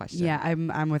to that question? Yeah,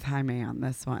 I'm with Jaime on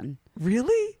this one.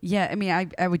 Really? Yeah, I mean,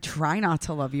 I would try not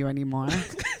to love you anymore,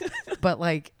 but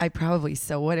like I probably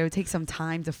so would. It would take some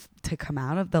time to come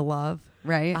out of the love,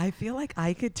 right? I feel like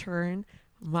I could turn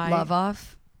my love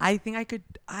off. I think I could.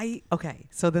 Okay.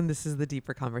 So then this is the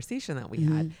deeper conversation that we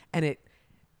had, Mhm. and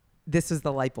this was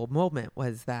the light bulb moment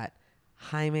was that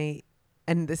Jaime,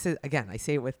 and this is again, I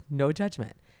say it with no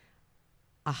judgment,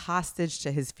 a hostage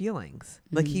to his feelings.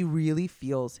 Like Mhm. he really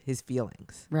feels his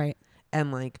feelings. Right.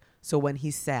 And like, so when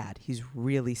he's sad, he's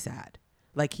really sad.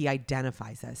 Like he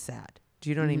identifies as sad. Do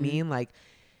you know what I Mhm. mean? Like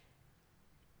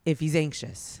if he's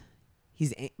anxious,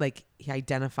 like he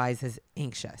identifies as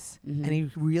anxious Mhm. and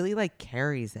he really like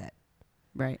carries it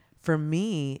Right. for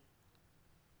me,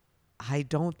 I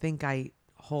don't think I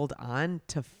hold on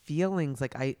to feelings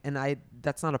like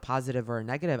that's not a positive or a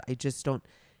negative. I just don't,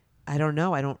 I don't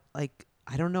know. I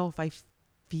don't know if I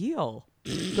feel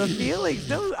the feelings.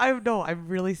 No, I'm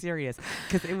really serious.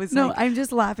 Cause it was No, I'm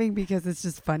just laughing because it's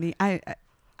just funny. I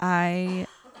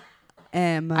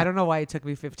am. I don't know why it took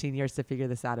me 15 years to figure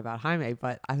this out about Jaime,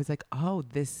 but I was like, oh,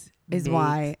 this is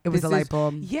why it was a light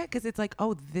bulb. Yeah, because it's like,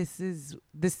 oh, this is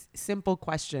this simple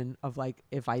question of like,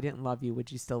 if I didn't love you,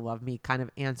 would you still love me? Kind of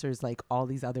answers like all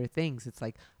these other things. It's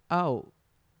like, oh,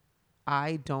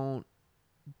 I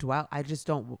just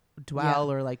don't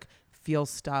dwell or like feel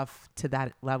stuff to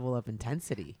that level of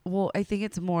intensity. Well, I think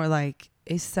it's more like,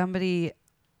 is somebody,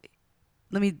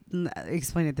 let me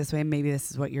explain it this way. Maybe this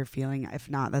is what you're feeling. If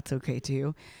not, that's okay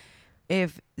too.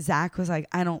 If Zach was like,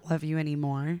 I don't love you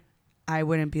anymore, I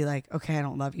wouldn't be like, okay, I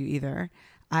don't love you either.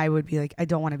 I would be like, I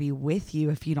don't want to be with you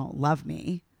if you don't love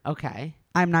me. Okay.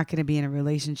 I'm not going to be in a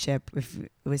relationship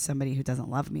with somebody who doesn't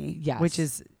love me. Yes. Which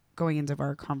is going into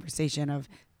our conversation of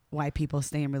why people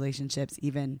stay in relationships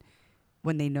even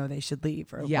when they know they should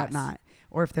leave or Yes. whatnot,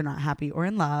 or if they're not happy or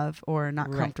in love or not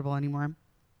Right. comfortable anymore.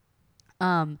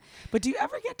 But do you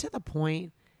ever get to the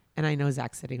point, and I know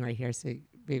Zach's sitting right here, so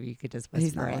maybe you could just He's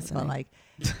whisper not it, but listening. like,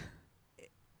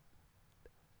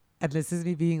 and this is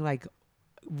me being like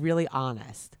really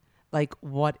honest, like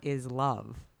what is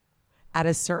love? At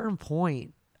a certain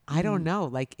point, I don't know,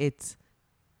 like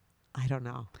I don't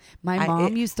know. My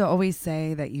mom used to always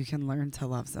say that you can learn to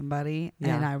love somebody.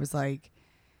 Yeah. And I was like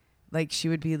she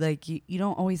would be like, you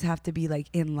don't always have to be like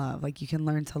in love. Like you can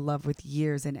learn to love with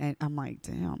years. And I'm like,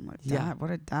 damn, like, Yeah. Dad,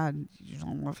 what a dad. You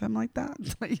don't love him like that?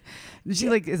 Like, she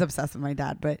like is obsessed with my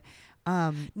dad. But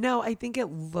No, I think it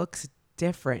looks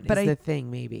different, But is I- the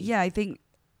thing maybe. yeah, I think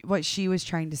what she was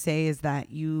trying to say is that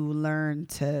you learn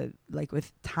to, like,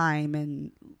 with time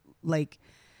and like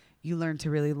you learn to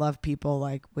really love people,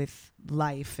 like with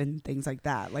life and things like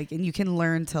that. Like, and you can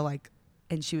learn to like,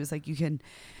 and she was like, you can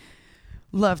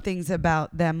love things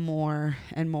about them more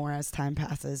and more as time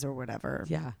passes or whatever.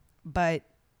 Yeah. But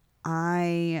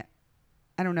I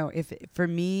don't know if for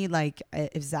me, like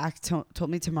if Zach told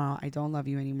me tomorrow, I don't love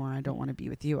you anymore, I don't want to be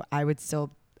with you,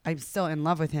 I'm still in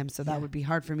love with him. So that Yeah. would be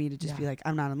hard for me to just be Yeah. like,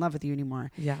 I'm not in love with you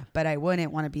anymore. Yeah. But I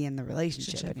wouldn't want to be in the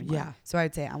relationship anymore. Yeah. So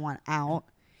I'd say I want out,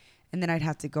 and then I'd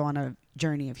have to go on a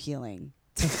journey of healing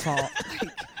to fall, like,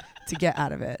 to get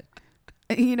out of it.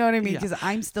 You know what I mean? Yeah. Because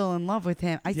I'm still in love with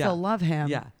him. I Yeah. still love him.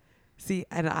 Yeah. See,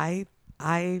 and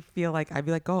I feel like I'd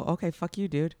be like, oh, okay, fuck you,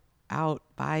 dude. Out.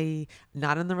 Bye.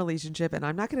 Not in the relationship. And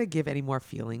I'm not going to give any more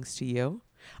feelings to you.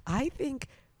 I think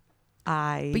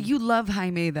But you love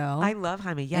Jaime though. I love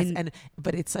Jaime. Yes. And-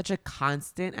 But it's such a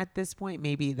constant at this point.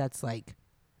 Maybe that's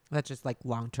just like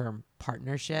long-term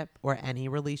partnership or any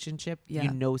relationship. Yeah.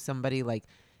 You know, somebody like,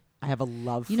 I have a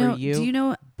love you for know, you. do you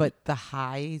know, But the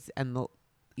highs and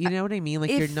you know what I mean?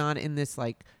 Like, you're if- not in this,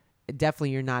 like, definitely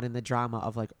you're not in the drama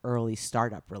of like early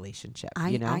startup relationship. I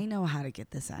you know? know how to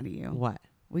get this out of you. What?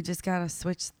 We just got to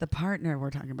switch the partner we're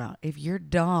talking about. If your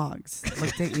dogs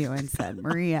looked at you and said,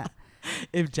 Maria,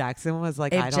 If Jackson was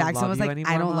like, if I don't Jackson love was you like,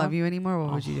 anymore, I don't Mom, love you anymore,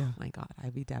 what would you do? Oh my God,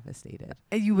 I'd be devastated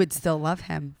And you would still love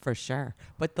him. for sure.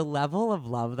 But the level of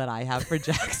love that I have for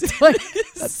Jackson Like,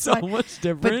 is that's so why- much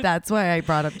different. But that's why I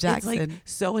brought up Jackson. It's like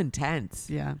so intense.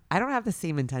 Yeah. I don't have the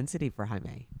same intensity for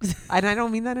Jaime. And I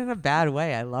don't mean that in a bad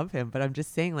way. I love him. But I'm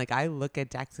just saying, like, I look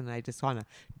at Jackson and I just want to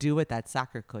do what that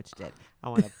soccer coach did. I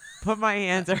want to put my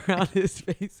hands around his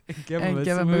face and give him a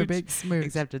smooch. big smooch.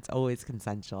 Except it's always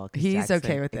consensual. 'cause He's Jackson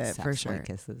okay with it, for accepts my sure.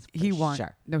 Kisses He for wants.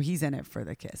 sure. No, he's in it for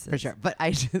the kisses. For sure. But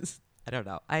I don't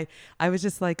know. I was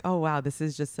just like, oh, wow, this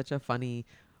is just such a funny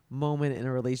moment in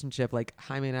a relationship. Like,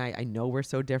 Jaime and I know we're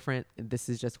so different. And this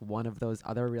is just one of those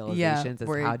other realizations as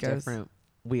where it how goes. different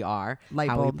we are, Light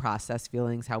how bulb. we process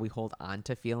feelings, how we hold on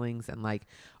to feelings. And like,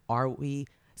 are we,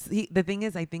 see, the thing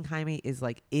is, I think Jaime is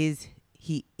like,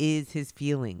 he is his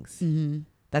feelings. Mm-hmm.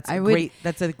 That's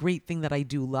a great thing that I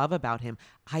do love about him.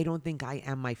 I don't think I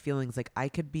am my feelings. Like, I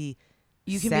could be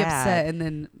You can sad be upset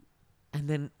and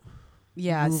then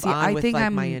yeah. move See, on I with think like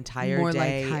I'm my entire more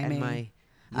day like Jaime. and my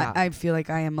yeah, I feel like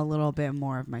I am a little bit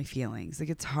more of my feelings. Like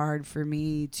it's hard for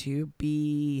me to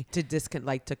be to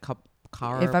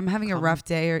if I'm having a rough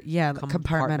day or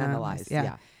compartmentalize.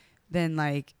 Yeah. Then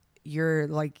like you're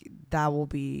like that will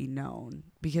be known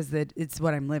because it's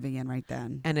what I'm living in right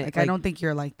then. And it, like I like- don't think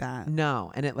you're like that.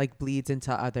 no, and it like bleeds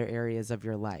into other areas of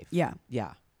your life. Yeah.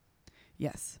 Yeah.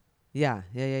 Yes. Yeah.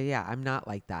 I'm not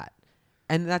like that.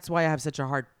 And that's why I have such a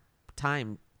hard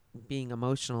time being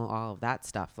emotional, all of that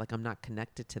stuff. Like, I'm not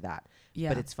connected to that. Yeah.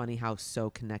 But it's funny how so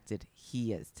connected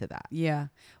he is to that. Yeah.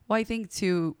 Well, I think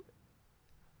too,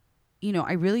 you know,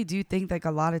 I really do think like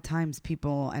a lot of times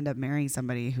people end up marrying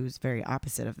somebody who's very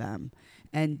opposite of them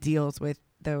and deals with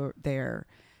their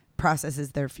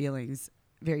processes, their feelings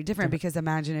very different. Because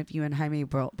imagine if you and Jaime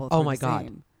both Oh were my the God.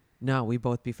 same. No, we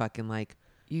both be fucking like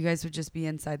You guys would just be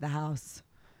inside the house.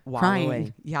 wallowing.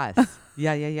 Crying. Yes.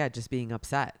 Yeah. Just being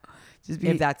upset. Just be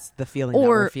If that's the feeling that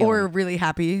we're feeling. or really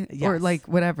happy or Yes. like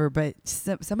whatever, but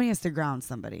somebody has to ground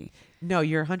somebody. No,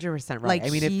 you're 100% right. Like, I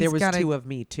mean, if he's there was gotta- two of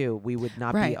me too, we would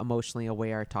not Right. be emotionally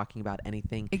aware talking about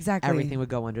anything. Exactly. Everything would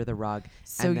go under the rug,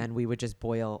 So and then we would just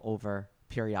boil over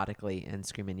periodically and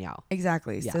scream and yell.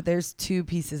 exactly. Yeah. So there's two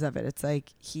pieces of it. It's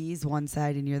like he's one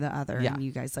side and you're the other, Yeah. and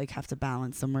you guys like have to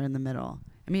balance somewhere in the middle.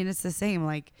 I mean, it's the same.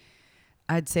 Like,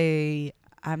 I'd say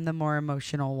I'm the more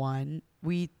emotional one.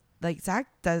 We like Zach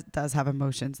does have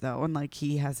emotions though, and like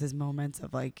he has his moments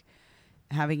of like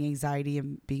having anxiety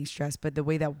and being stressed. But the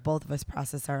way that both of us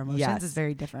process our emotions Yes. is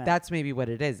very different. That's maybe what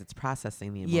it is. It's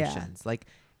processing the Yeah. emotions. Like,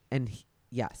 and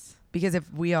yes. Because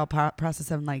if we all process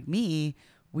them like me,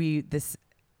 this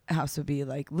house would be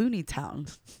like Looney Town.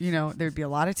 You know, there'd be a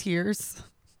lot of tears,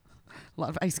 a lot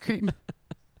of ice cream,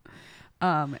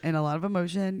 and a lot of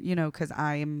emotion. You know, because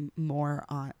I'm more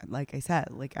on, like I said,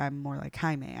 like I'm more like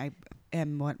Jaime. I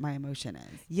am what my emotion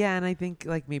is. Yeah, and I think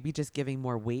like maybe just giving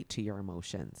more weight to your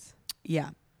emotions, Yeah,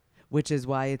 which is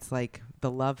why it's like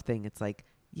the love thing. It's like,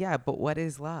 yeah, but what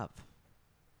is love?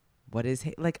 What is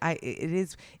like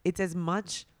it's as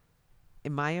much,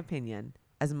 in my opinion,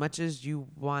 as much as you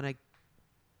want to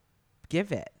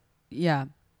give it. yeah,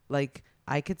 Like,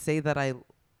 I could say that I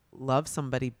love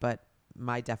somebody, but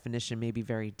my definition may be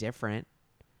very different,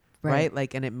 right?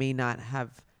 Like, and it may not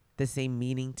have the same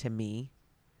meaning to me.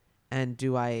 And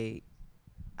I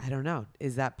don't know,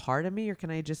 is that part of me, or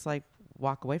can I just like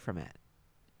walk away from it?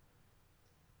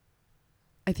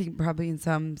 I think probably in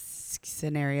some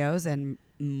scenarios and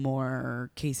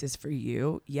more cases for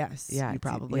you, yes, Yeah, you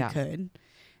probably yeah. could,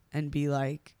 and be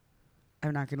like,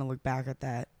 I'm not going to look back at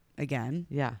that again.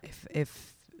 Yeah.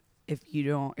 If you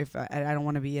don't, if I don't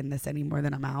want to be in this anymore,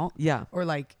 then I'm out. Yeah. Or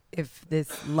like if this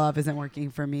love isn't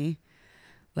working for me,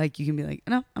 like you can be like,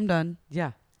 no, I'm done.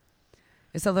 Yeah.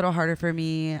 It's a little harder for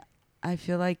me. I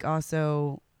feel like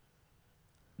also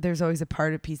there's always a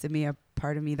part of me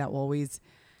that will always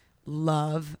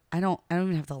love. I don't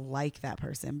even have to like that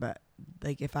person, but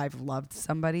like if I've loved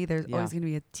somebody, there's Yeah. always going to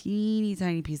be a teeny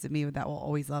tiny piece of me that will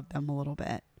always love them a little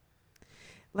bit.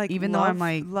 Like, Even though I'm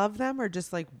like- love them, or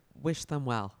just like wish them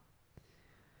well.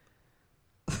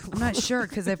 I'm not sure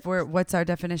because what's our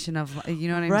definition of, you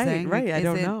know what I'm saying? Right. Like, I is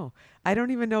don't it- know. I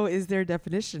don't even know, is there a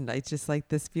definition? It's just like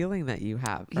this feeling that you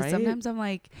have, Because right? sometimes I'm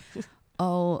like,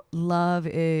 oh, love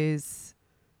is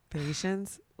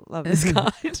Patience, love is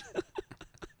kind.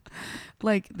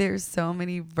 like, there's so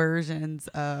many versions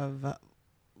of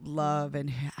love and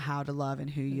how to love and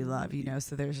who you love, you know?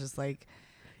 So there's just like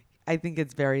I think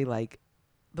it's very like,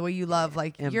 the way you love,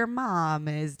 like your mom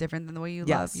is different than the way you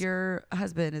Yes. love your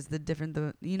husband is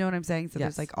you know what I'm saying? So Yes.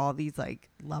 there's like all these like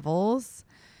levels.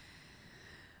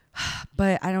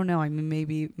 But I don't know. I mean,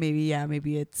 maybe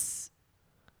it's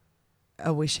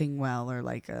a wishing well or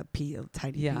like a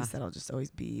tiny Yeah. piece that'll just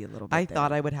always be a little bit. I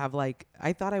thought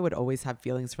I would always have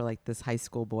feelings for like this high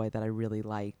school boy that I really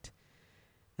liked.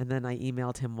 And then I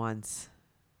emailed him once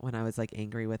when I was like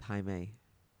angry with Jaime,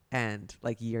 and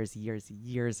like years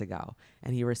ago.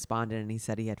 And he responded and he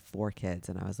said he had 4 kids.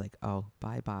 And I was like, oh,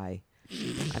 bye.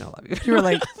 I don't love you. You were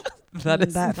like, That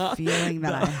is that not- feeling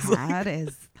that that I was had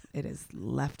it has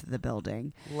left the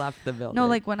building. left the building. No,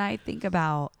 like when I think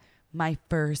about my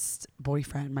first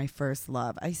boyfriend, my first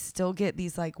love, I still get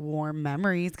these like warm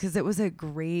memories because it was a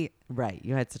great, right.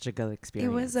 You had such a good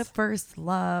experience. it was a first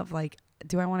love. Like,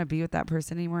 do I want to be with that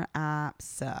person anymore?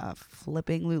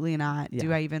 Flipping-lutely not. Yeah.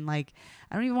 Do I even like,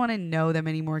 I don't even want to know them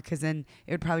anymore because then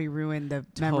it would probably ruin the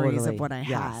memories Totally. of what I Yes.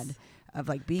 had of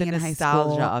like being the in high school.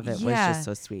 nostalgia of it was Yeah, just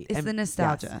so sweet. It's And the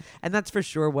nostalgia. yes. And that's for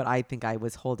sure what I think I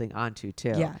was holding on to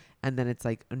too. Yeah. And then it's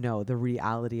like, no, the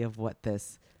reality of what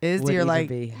this Is would you're even like,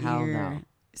 be, hell your no.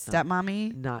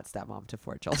 stepmommy? Not stepmom to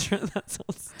 4 children. That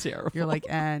sounds terrible. You're like,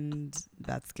 and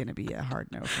that's going to be a hard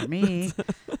no for me.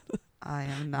 I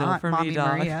am No not for me, Mommy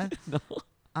dog. Maria.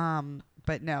 No.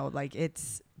 But no, like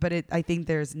I think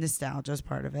there's nostalgia as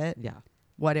part of it. Yeah.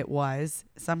 What it was.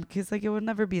 Because like it would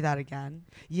never be that again.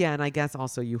 Yeah. And I guess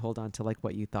also you hold on to like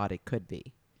what you thought it could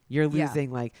be. You're Yeah.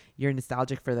 losing, like, you're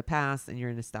nostalgic for the past and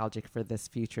you're nostalgic for this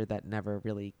future that never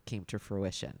really came to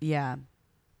fruition. Yeah.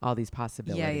 All these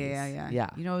possibilities. Yeah.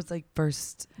 You know, it's like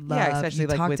first love. Yeah, especially you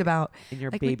like talked with- about, In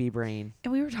your Like, baby brain.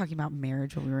 and we were talking about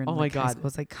marriage when we were in Oh like, my high God. school.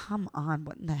 It's like, come on,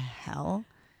 what in the hell?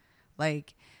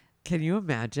 Like, Can you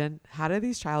imagine? How do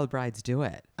these child brides do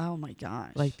it? Oh my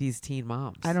gosh. Like these teen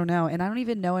moms. I don't know. And I don't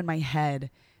even know in my head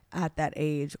at that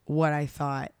age what I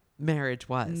thought Marriage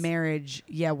was. marriage,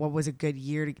 what was a good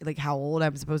year to, like, how old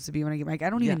I'm supposed to be when I get married. I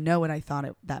don't even know what I thought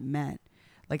that meant.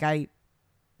 Like, I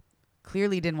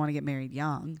clearly didn't want to get married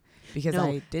young because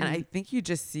I didn't. And I think you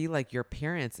just see like your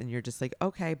parents and you're just like,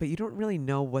 okay, but you don't really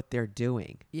know what they're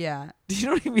doing. Yeah. Do you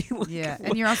know what I mean? Like, Yeah.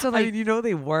 And you're also like, I mean, you know,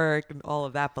 they work and all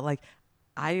of that, but like,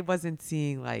 I wasn't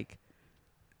seeing like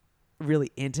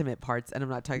really intimate parts. And I'm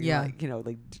not talking like, you know,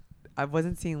 like I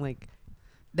wasn't seeing like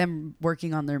them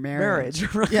working on their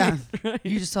marriage. right? Yeah. Right.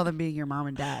 You just saw them being your mom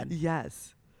and dad.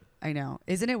 Yes. I know.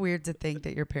 Isn't it weird to think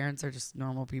that your parents are just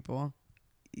normal people?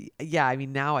 Yeah, I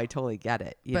mean, now I totally get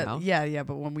it, you know? Yeah,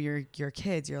 but when we were your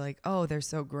kids, you're like, oh, they're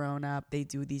so grown up. They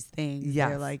do these things. Yes.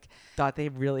 They're like, Thought they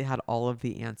really had all of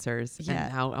the answers. Yeah.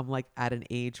 And now I'm like at an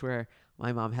age where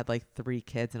my mom had like 3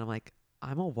 kids and I'm like,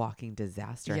 I'm a walking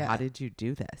disaster. Yeah. How did you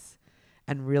do this?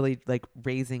 And really like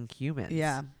raising humans.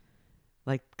 yeah.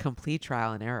 Like complete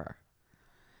trial and error.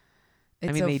 It's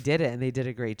I mean, so they did it and they did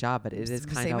a great job, but it is the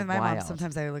kind same of with my wild. mom.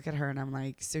 Sometimes I look at her and I'm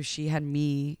like, so she had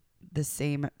me the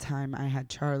same time I had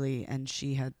Charlie, and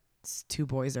she had 2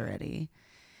 boys already,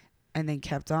 and then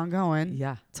kept on going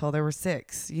Yeah. till there were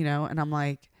 6, you know. And I'm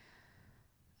like,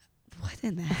 what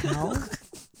in the hell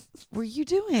were you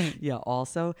doing? Yeah.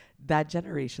 Also, that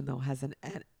generation though has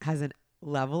an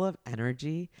level of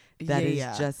energy that is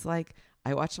just like,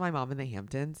 I watched my mom in the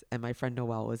Hamptons, and my friend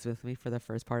Noelle was with me for the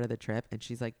first part of the trip, and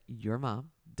she's like, your mom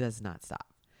does not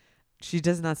stop. She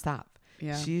does not stop.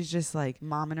 Yeah. She's just like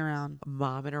Momming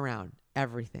around.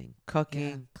 everything, cooking,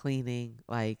 Yeah. cleaning,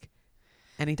 like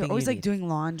anything. They're always you like need. doing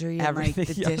laundry and like Everything,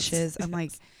 the yes, dishes. I'm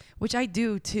like, which I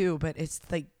do too, but it's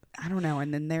like, I don't know.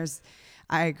 And then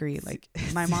I agree. Like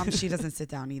my mom, she doesn't sit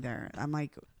down either. I'm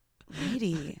like,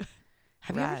 lady,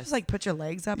 have you ever just Rest. like put your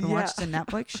legs up and Yeah. watched a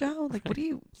Netflix show? Like, what do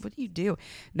you do?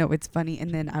 No, it's funny.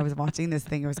 And then I was watching this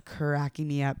thing. It was cracking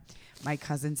me up. My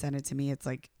cousin sent it to me. It's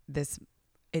like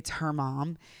it's her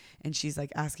mom. And she's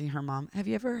like asking her mom, have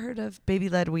you ever heard of baby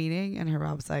led weaning? And her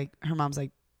mom's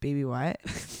like, baby what?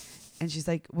 And she's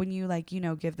like, when you like, you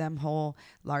know, give them whole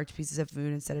large pieces of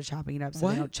food instead of chopping it up so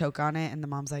What? they don't choke on it. And the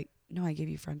mom's like, no, I gave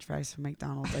you French fries from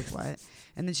McDonald's. Like what?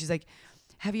 And then she's like,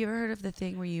 have you ever heard of the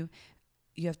thing where you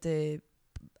have to,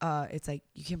 it's like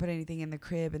you can't put anything in the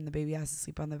crib and the baby has to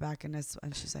sleep on the back and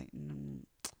she's like,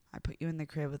 I put you in the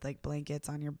crib with like blankets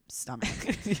on your stomach.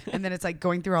 And then it's like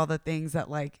going through all the things that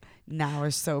like now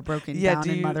are so broken down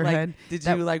in motherhood. Like, did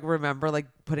you like remember like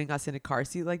putting us in a car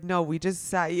seat? Like, no, we just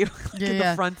sat you in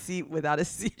the front seat without a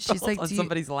seat. She's like, on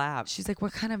somebody's lap. She's like,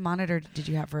 what kind of monitor did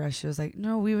you have for us? She was like,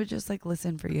 no, we would just like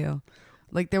listen for you.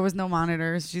 Like there was no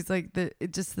monitors. She's like, the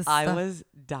I stuff. was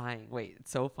dying. Wait,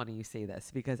 it's so funny you say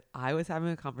this because I was having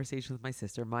a conversation with my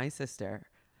sister. My sister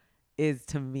is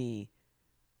to me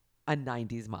a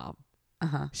 90s mom.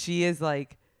 Uh-huh. She is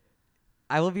like,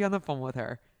 I will be on the phone with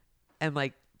her and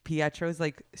like Pietro's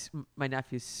like, my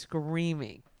nephew's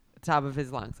screaming at the top of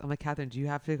his lungs. I'm like, Catherine, do you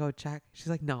have to go check? She's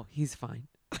like, no, he's fine.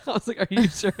 I was like, are you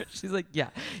sure? She's like, yeah,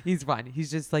 he's fine.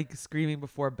 He's just like screaming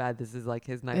before bed. This is like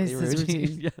his nightly It's his routine.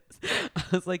 routine. Yes. I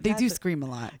was like, They do Catherine- scream a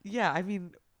lot. Yeah, I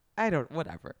mean,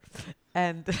 whatever.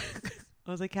 And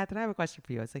I was like, Catherine, I have a question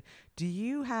for you. I was like, do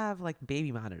you have like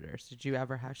baby monitors? Did you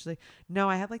ever have? She's like, no,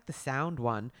 I had like the sound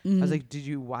one. I was like, did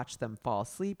you watch them fall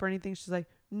asleep or anything? She's like,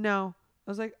 no.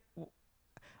 I was like,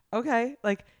 okay.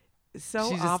 Like, so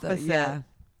She's just opposite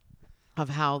of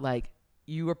how like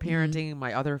you were parenting,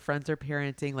 my other friends are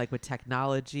parenting, like with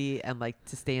technology and like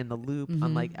to stay in the loop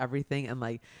on like everything. And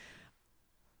like,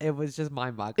 it was just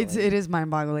mind boggling. It is mind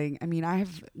boggling. I mean, I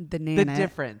have the Nana, the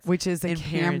difference. which is a in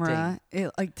camera. It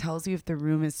like tells you if the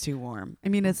room is too warm. I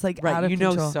mean, it's like out Right. of You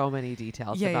control. know so many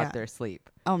details Yeah, about yeah. their sleep.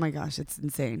 Oh my gosh, it's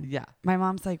insane. Yeah. My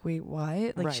mom's like, wait,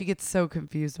 what? Like she Right. gets so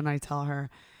confused when I tell her,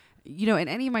 you know, and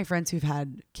any of my friends who've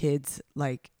had kids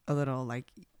like a little like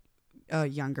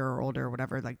younger or older or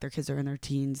whatever, like their kids are in their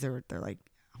teens, they're like,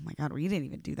 oh my God, we didn't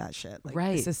even do that shit. Like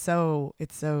Right. this is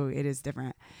it is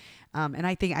different. And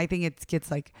I think it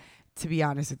gets like, to be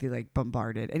honest with you, like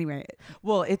bombarded. Anyway,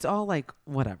 Well, it's all like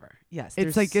whatever. Yes.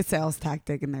 it's like a sales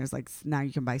tactic and there's like now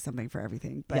you can buy something for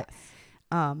everything. But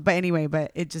yes. but anyway,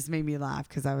 but it just made me laugh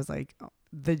because I was like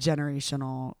the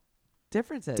generational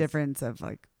Differences. difference of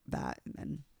like that. And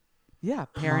then Yeah.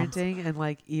 Parenting and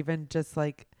like even just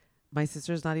like my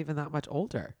sister's not even that much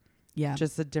older. yeah.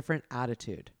 Just a different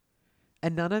attitude.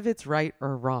 And none of it's right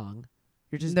or wrong.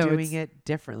 You're just No, doing it's- it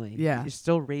differently. Yeah. You're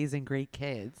still raising great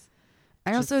kids.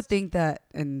 I also just- think that,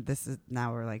 and this is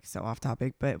now we're like so off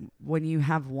topic, but when you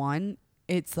have one,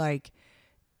 it's like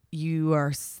you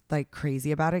are like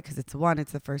crazy about it because it's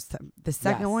the first time. The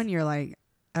second Yes. one, you're like,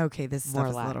 okay, this More stuff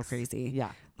is a little lax. crazy.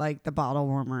 Yeah. Like the bottle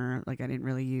warmer, like I didn't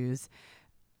really use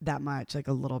that much, like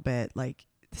a little bit. Like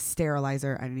the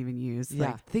sterilizer, I didn't even use. Yeah.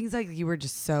 Like things like you were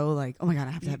just so like, oh my God,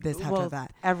 I have to have this, have to Well, have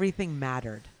that. everything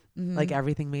mattered. Mhm. Like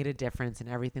everything made a difference and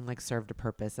everything like served a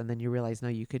purpose. And then you realize, no,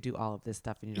 you could do all of this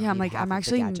stuff. And you don't Yeah, I'm need like, half I'm of the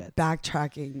actually gadgets.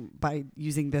 backtracking by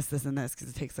using this, and this because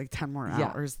it takes like 10 more Yeah.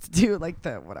 hours to do like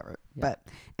the whatever. Yeah. But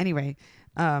anyway,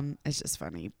 it's just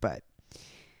funny. But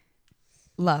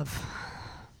love.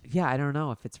 Yeah, I don't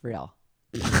know if it's real.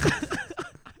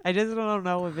 I just don't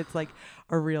know if it's like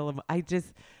a real.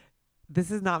 This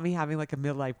is not me having like a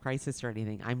midlife crisis or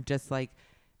anything. I'm just like,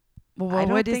 Well, I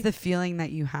don't what is think- the feeling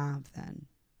that you have then?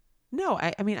 no,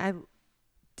 I mean,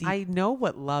 Deep. I know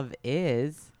what love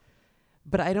is,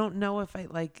 but I don't know if I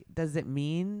like, does it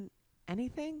mean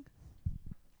anything?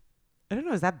 I don't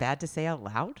know. Is that bad to say out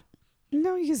loud?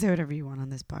 No, you can say whatever you want on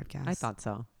this podcast. I thought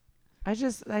so. I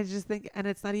just think, and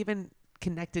it's not even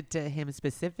connected to him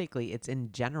specifically. It's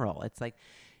in general. It's like,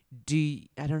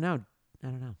 I don't know.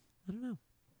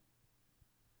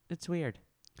 It's weird.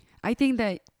 I think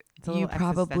that It's a you little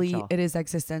probably existential. it is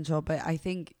existential, but I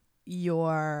think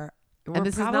And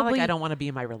this is not like I don't want to be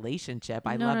in my relationship.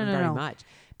 I No, love no, him no, very no. much.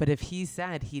 But if he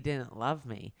said he didn't love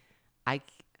me,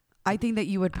 I think that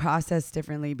you would process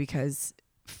differently because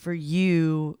for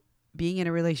you, being in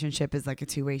a relationship is like a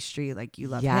two-way street. Like you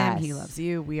love him, he Yes. loves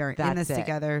you. We are in That's this it.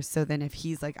 together. So then if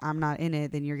he's like, I'm not in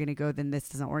it, then you're going to go, then this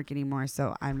doesn't work anymore.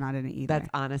 So I'm not in it either. that's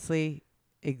honestly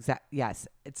yes.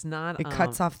 It's not. It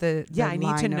cuts off the Yeah, I need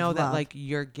to line of know that love. like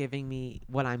you're giving me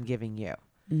what I'm giving you.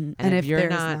 Mhm. And if you're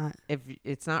there's not, if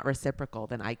it's not reciprocal,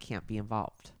 then I can't be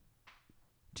involved.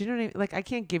 Do you know what I mean? Like I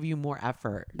can't give you more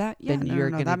effort that, yeah, than no, you're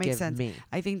no, gonna that makes give sense. me.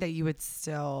 I think that you would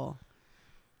still,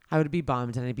 I would be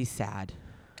bummed and I'd be sad.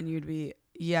 and you'd be,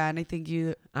 yeah, and I think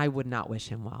you, I would not wish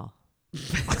him well.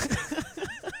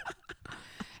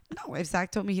 no, if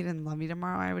Zach told me he didn't love me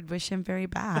tomorrow, I would wish him very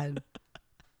bad.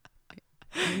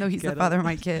 Even though he's Get the father of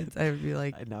my kids, I would be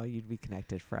like, I know you'd be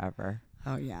connected forever,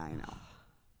 oh yeah, I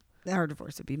know. Our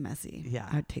divorce would be messy. Yeah.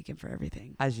 I'd take him for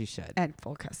everything as you should. and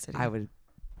full custody. I would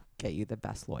get you the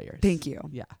best lawyers. Thank you.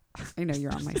 Yeah. I know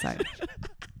you're on my side.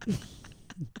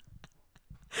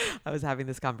 I was having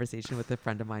this conversation with a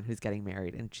friend of mine who's getting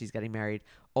married, and she's getting married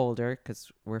older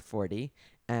because we're 40,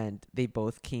 and they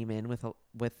both came in with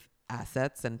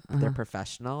assets, and they're Uh-huh.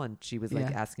 professional. And she was like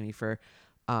Yeah. asking me for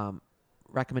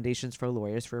recommendations for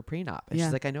lawyers for a prenup. And Yeah.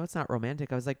 she's like, I know it's not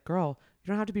romantic. I was like, girl, you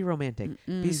don't have to be romantic.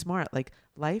 Be Mm-mm. smart. Like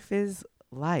life is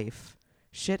life.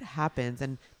 Shit happens,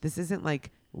 and this isn't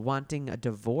like wanting a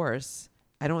divorce.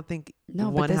 I don't think No,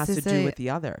 but one this has to is do with the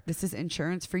other. This is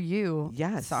insurance for you.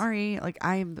 Yes. Sorry. Like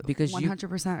I'm Because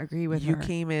 100% agree with you her.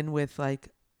 came in with like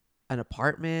an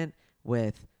apartment,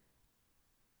 with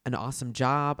an awesome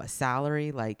job, a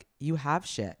salary. Like you have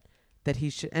shit that he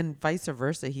should, and vice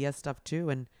versa. He has stuff too.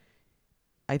 And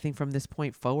I think from this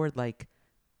point forward, like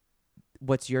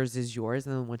what's yours is yours.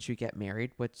 And then once you get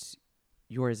married, what's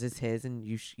yours is his, and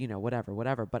you know,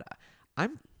 whatever. But I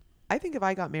think if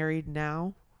I got married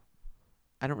now,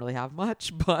 I don't really have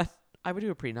much, but I would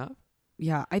do a prenup.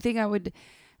 Yeah, I think I would.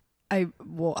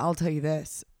 I'll tell you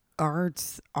this: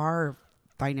 our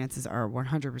finances are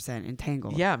 100%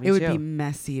 entangled. Yeah, me it would too. be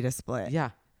messy to split.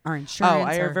 Yeah. Our insurance. Oh,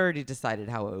 I our- have already decided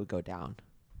how it would go down.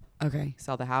 okay.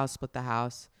 Sell the house, split the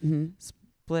house, hmm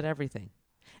split everything.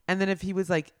 And then if he was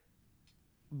like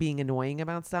being annoying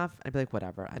about stuff, I'd be like,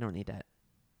 whatever, I don't need it.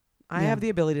 I Yeah. have the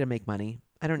ability to make money.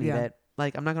 I don't need Yeah. it.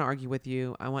 Like, I'm not going to argue with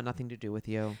you. I want nothing to do with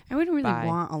you. I wouldn't really Bye.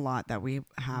 want a lot that we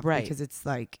have Right. because it's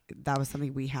like that was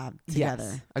something we have Yes,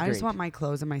 together. I just agreed. want my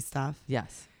clothes and my stuff,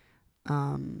 Yes.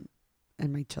 and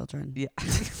my children. Yeah.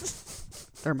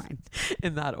 They're mine.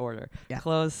 In that order. Yeah.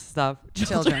 Clothes, stuff,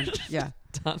 Children. Yeah.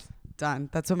 Done. Done.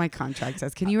 That's what my contract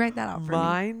says. Can you write that out for me?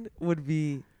 Mine would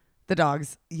be, The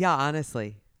dogs. yeah,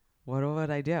 honestly. What would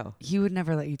I do? He would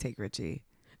never let you take Richie.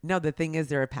 No, the thing is,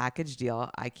 they're a package deal.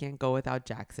 I can't go without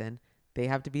Jackson. They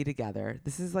have to be together.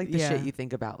 This is like the Yeah. shit you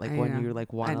think about, like I when know. you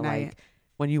like want At to night. like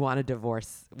when you want to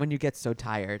divorce, when you get so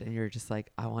tired and you're just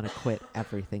like, I want to quit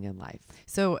everything in life.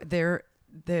 So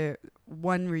the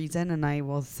one reason, and I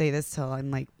will say this till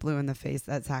I'm like blue in the face,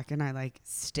 that Zach and I like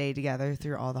stay together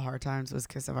through all the hard times was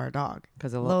because of our dog,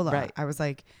 Because Lola. right? I was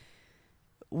like,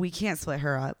 we can't split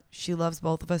her up. She loves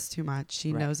both of us too much.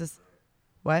 She Right. knows us.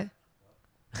 What?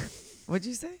 What'd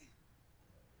you say?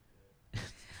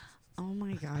 Oh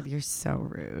my God, you're so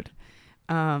rude.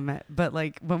 But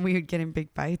like when we would get in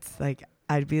big fights, like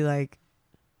I'd be like,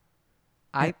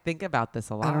 I think about this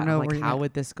a lot. don't know I'm where like, you how know-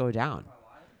 would this go down?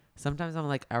 Sometimes I'm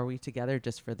like, are we together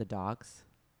just for the dogs?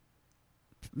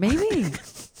 Maybe.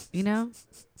 You know?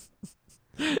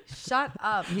 Shut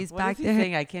up. He's What back is he there.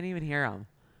 saying? I can't even hear him.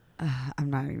 I'm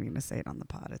not even going to say it on the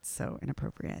pod. It's so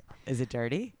inappropriate. Is it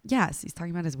dirty? Yes, he's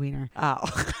talking about his wiener. Oh.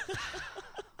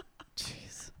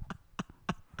 Jeez.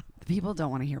 The people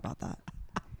don't want to hear about that.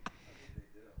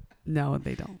 No,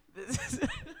 they don't.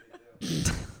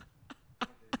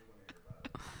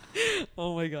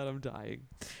 Oh my God, I'm dying.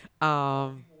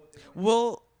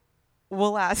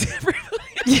 We'll ask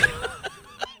everybody.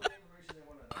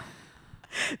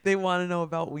 They want to know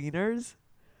about wieners?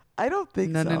 I don't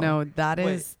think so. No. That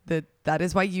Wait.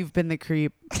 is why you've been the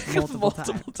creep multiple times.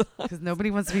 times. Because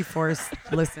nobody wants to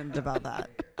be listened about that.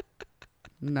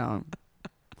 No.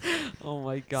 Oh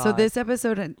my God. So this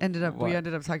episode we What?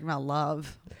 ended up talking about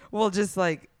love. Well, just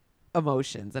like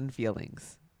emotions and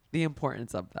feelings, the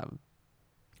importance of them.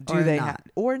 Do Or they not.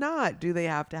 or not? Do they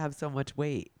have to have so much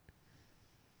weight?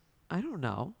 I don't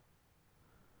know.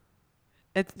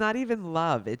 It's not even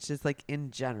love. It's just like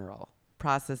in general,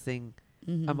 processing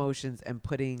emotions and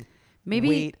putting Maybe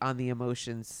weight on the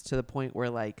emotions to the point where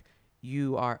like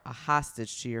you are a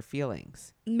hostage to your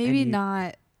feelings. maybe and you-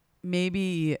 not.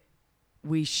 Maybe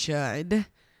we should,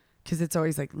 because it's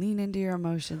always like lean into your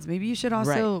emotions. Maybe you should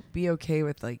also be okay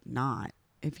with like not,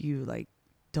 if you like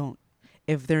don't.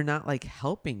 If they're not like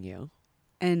helping you.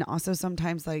 And also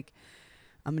sometimes like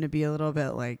I'm gonna be a little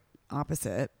bit like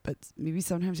opposite, but maybe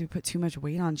sometimes we put too much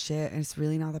weight on shit and it's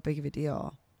really not that big of a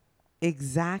deal.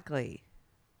 Exactly.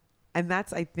 And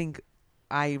that's, I think,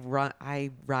 I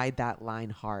ride that line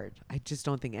hard. I just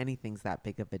don't think anything's that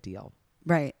big of a deal.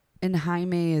 Right. And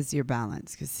Jaime is your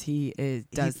balance because he does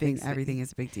think thinks that- everything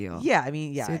is a big deal. Yeah, I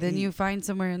mean, yeah. So then you find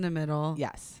somewhere in the middle.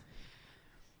 Yes.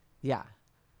 Yeah.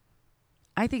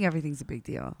 I think everything's a big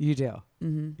deal. You do.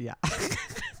 Mm-hmm. Yeah.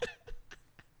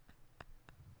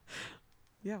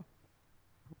 Yeah.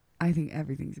 I think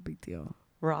everything's a big deal.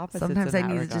 We're opposites. Sometimes in I that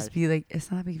need regard. to just be like,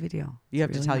 it's not a big of a deal. You have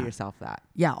It's to really tell not. yourself that.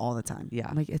 Yeah, all the time. Yeah.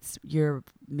 I'm like, you're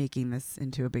making this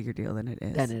into a bigger deal than it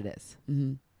is. Then it is.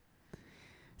 Mm-hmm.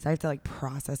 So I have to like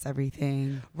process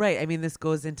everything. Right. I mean, this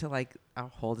goes into like a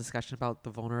whole discussion about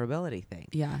the vulnerability thing.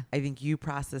 Yeah. I think you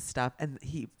process stuff, and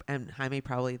Jaime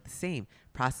probably the same,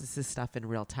 processes stuff in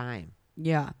real time.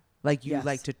 Yeah. Like you Yes.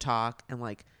 like to talk and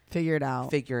like Figure it out.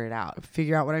 figure it out.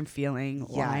 Figure out what I'm feeling,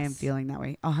 why I'm Yes. feeling that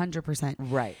way. 100%.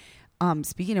 Right.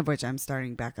 Speaking of which, I'm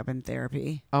starting back up in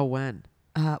therapy. Oh, when?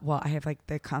 Well, I have like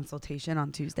the consultation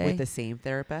on Tuesday. With the same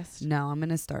therapist? No, I'm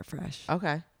gonna start fresh.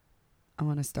 Okay. I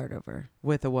want to start over.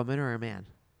 With a woman or a man?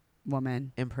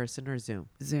 Woman, In person or Zoom?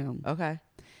 Zoom. Okay.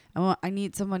 I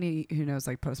need somebody who knows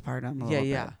like postpartum. A little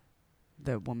bit.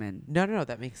 The woman. No,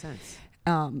 that makes sense.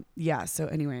 Yeah. So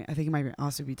anyway, I think it might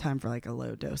also be time for like a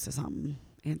low dose of something,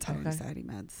 anti-anxiety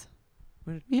meds.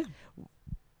 Yeah.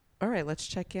 All right, let's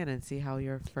check in and see how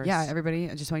your first. Yeah, everybody.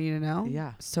 I just want you to know.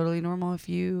 Yeah. It's totally normal if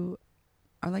you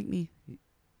are like me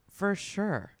For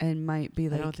sure. and might be I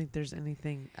like, don't think there's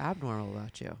anything abnormal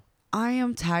about you. I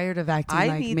am tired of acting I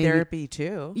like need maybe. therapy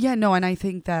too. Yeah, no, and I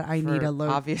think that I need for a low.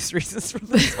 obvious reasons from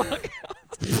this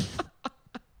podcast.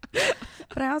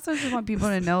 But I also just want people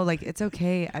to know, like, it's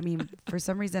okay. I mean, for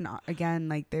some reason, again,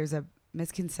 like, there's a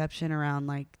misconception around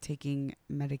like taking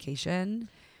medication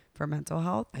for mental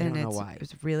health, I don't and know why.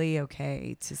 it's really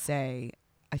okay to say,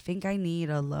 I think I need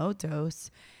a low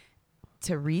dose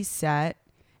to reset,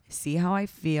 see how I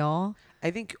feel.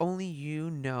 I think only you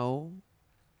know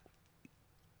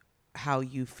how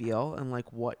you feel and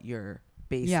like what your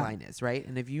baseline is, right?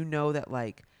 And if you know that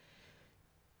like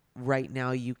right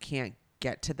now you can't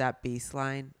get to that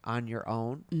baseline on your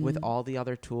own with Mhm. all the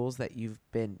other tools that you've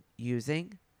been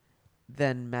using,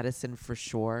 then medicine for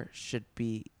sure should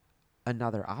be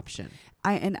another option.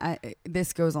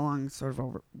 This goes along sort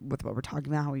of with what we're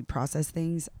talking about, how we process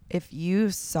things. If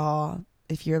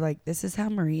you're like, this is how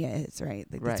Maria is, right?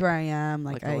 Like, that's Right. where I am.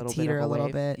 Like, a I little bit teeter of a little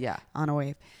wave. bit Yeah. on a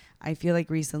wave. I feel like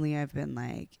recently I've been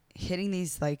like hitting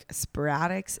these like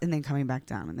sporadics and then coming back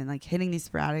down and then like hitting these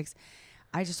sporadics.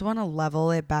 I just want to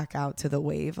level it back out to the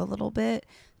wave a little bit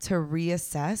to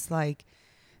reassess, like,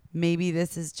 maybe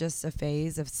this is just a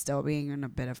phase of still being in a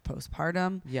bit of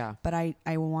postpartum. Yeah. But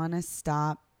I want to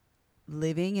stop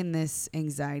living in this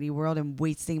anxiety world and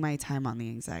wasting my time on the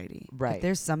anxiety. Right. If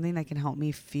there's something that can help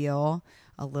me feel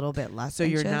a little bit less So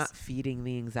you're anxious, not feeding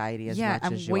the anxiety as yeah, much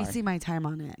I'm as you wasting my time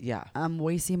on it. are. Yeah. I'm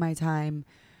wasting my time.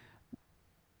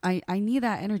 I need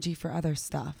that energy for other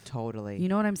stuff. Totally. You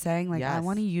know what I'm saying? Like, I Yes.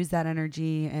 want to use that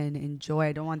energy and enjoy.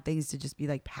 I don't want things to just be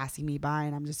like passing me by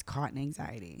and I'm just caught in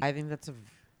anxiety. I think that's a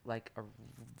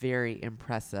very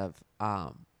impressive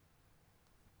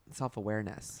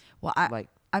self-awareness. well, Like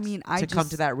I mean, I to just come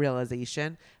to that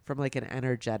realization from like an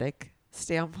energetic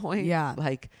standpoint. Yeah.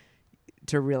 Like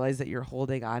to realize that you're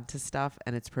holding on to stuff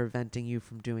and it's preventing you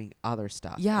from doing other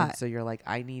stuff. Yeah. And so you're like,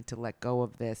 I need to let go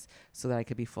of this so that I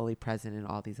could be fully present in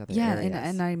all these other Yeah, areas.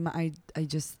 and I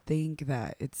just think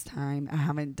that it's time.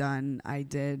 I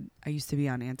used to be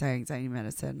on anti-anxiety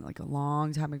medicine like a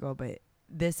long time ago, but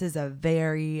this is a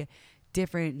very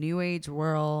different new age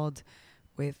world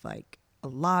with like a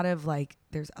lot of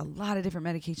there's a lot of different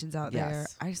medications out there.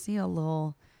 Yes. I just need a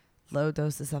little low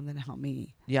dose of something to help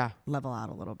me Yeah. level out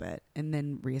a little bit and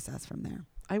then reassess from there.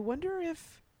 I wonder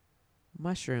if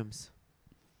mushrooms.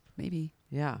 Maybe.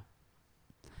 Yeah.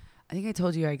 I think I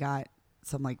told you I got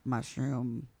some like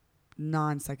mushroom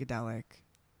non-psychedelic.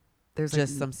 There's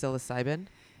Just like, some psilocybin.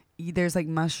 there's like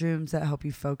mushrooms that help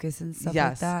you focus and stuff like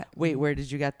Yes. that. Wait, where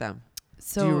did you get them?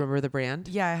 So Do you remember the brand?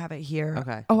 yeah, I have it here.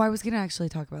 Okay. Oh, I was gonna actually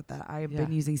talk about that. I've Yeah.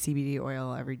 been using CBD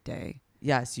oil every day.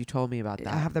 Yes, you told me about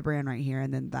that. I have the brand right here,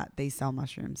 and then that they sell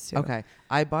mushrooms too. Okay.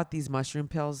 I bought these mushroom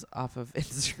pills off of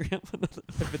Instagram,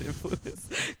 another influence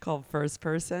called First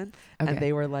Person. Okay. And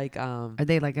they were like, Are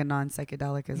they like a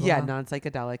non-psychedelic as yeah, well?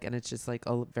 non-psychedelic. And it's just like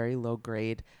a very low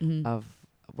grade Mhm. of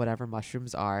whatever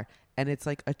mushrooms are. And it's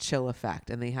like a chill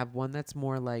effect. And they have one that's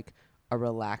more like a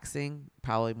relaxing,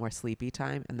 probably more sleepy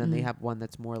time. And then they Mhm. have one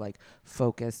that's more like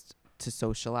focused to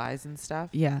socialize and stuff.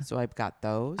 Yeah. So I've got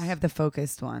those. I have the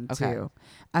focused one Okay. too.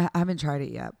 I haven't tried it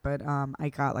yet, but I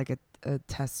got like a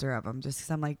tester of them just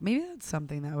because I'm like, maybe that's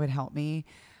something that would help me.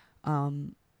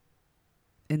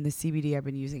 In the CBD I've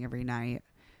been using every night,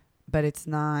 but it's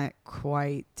not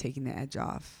quite taking the edge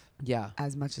off Yeah.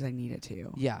 as much as I need it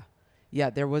to. Yeah. Yeah.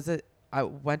 I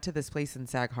went to this place in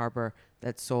Sag Harbor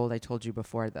that sold, I told you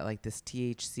before, that like this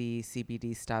THC,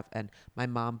 CBD stuff. And my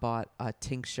mom bought a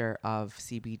tincture of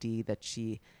CBD that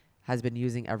she has been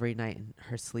using every night in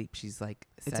her sleep. She's like,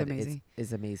 It's said amazing.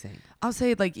 Is amazing. I'll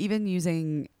say like even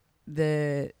using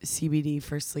the CBD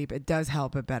for sleep, it does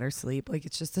help a better sleep. Like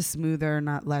it's just a smoother,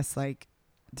 not less like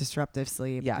disruptive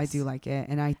sleep. I Yes. do like it.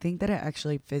 And I think that it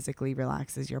actually physically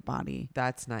relaxes your body.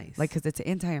 That's nice. Like, cause it's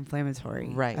anti-inflammatory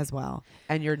Right. as well.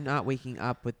 and you're not waking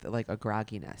up with like a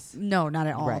grogginess. No, not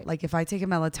at all. Right. Like if I take a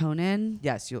melatonin,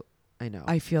 Yes. I know.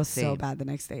 I feel so Same. bad the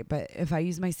next day. But if I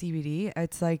use my CBD,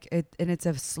 it's like and it's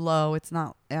a slow. It's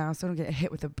not. I also don't get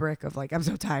hit with a brick of like I'm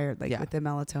so tired. Like Yeah. with the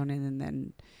melatonin, and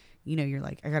then, you're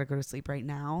like I gotta go to sleep right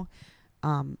now.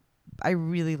 I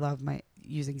really love my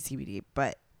using CBD.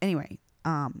 But anyway,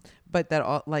 but that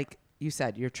all, like you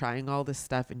said, you're trying all this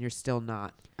stuff and you're still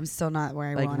not I'm still not where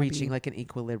I like want to reaching be. like an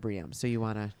equilibrium. So you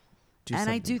want to do And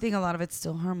something. I do think a lot of it's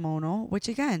still hormonal, which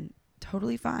again,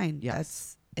 totally fine.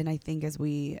 Yes. And I think as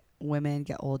we women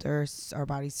get older, our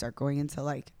bodies start going into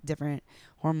like different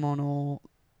hormonal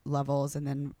levels, and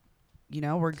then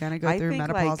we're gonna go I through think,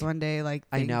 menopause like, one day. Like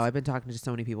I know things- I've been talking to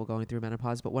so many people going through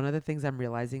menopause, but one of the things I'm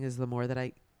realizing is the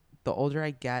older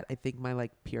I get, I think my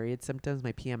like period symptoms,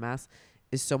 my PMS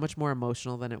is so much more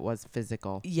emotional than it was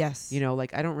physical. Yes.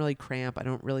 Like I don't really cramp. I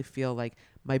don't really feel like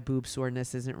my boob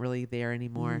soreness isn't really there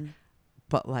anymore. Mhm.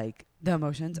 But like The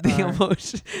emotions. the are-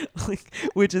 emotion, like,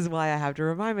 which is why I have to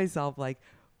remind myself, like,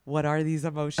 what are these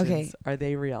emotions? Okay. Are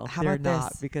they real? How They're about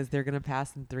not, this? because they're going to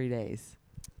pass in 3 days.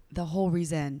 The whole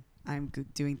reason I'm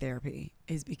doing therapy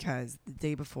is because the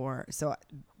day before, so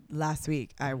last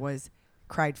week I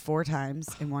cried 4 times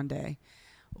in one day,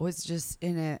 was just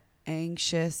in an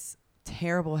anxious,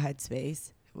 terrible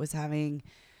headspace, was having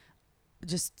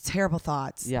just terrible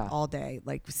thoughts Yeah. all day,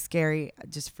 like scary,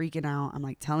 just freaking out. I'm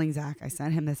like telling Zach, I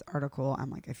sent him this article. I'm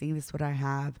like, I think this is what I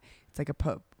have. It's like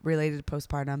related to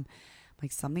postpartum. I'm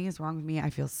like, something is wrong with me.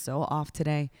 I feel so off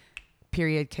today.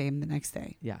 Period came the next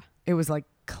day. Yeah. It was like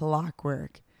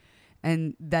clockwork.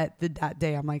 And that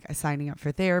day I'm like signing up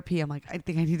for therapy. I'm like, I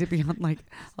think I need to be on like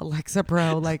Alexa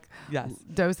Pro, like Yes.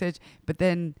 dosage. But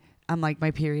then I'm like,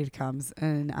 my period comes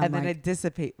and I'm And then like, it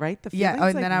dissipate, right? The yeah.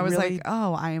 feelings, And then I was really, like,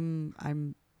 oh, I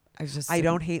was just, I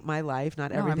don't hate my life.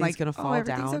 Not no, I'm everything's like, going to fall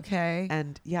everything's down. okay.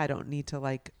 And yeah, I don't need to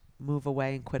like move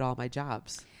away and quit all my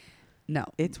jobs. No,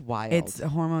 It's wild. it's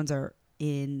hormones are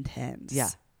intense. Yeah.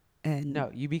 And No,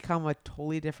 you become a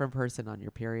totally different person on your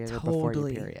period or before your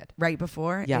totally period. right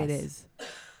before Yes. it is.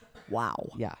 Wow.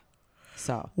 Yeah.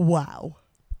 So Wow.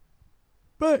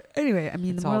 But anyway, I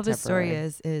mean, It's the all moral of the story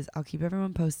temporary. is I'll keep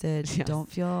everyone posted. Yes. Don't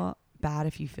feel bad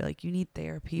if you feel like you need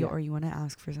therapy Yeah. or you want to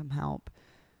ask for some help.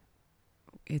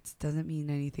 It doesn't mean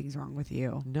anything's wrong with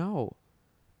you. no,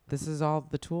 this is all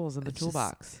the tools in the It's just-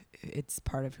 toolbox. It's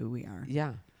part of who we are.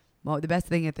 Yeah. Well, the best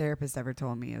thing a therapist ever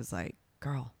told me is like,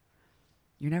 girl,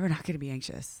 you're never not going to be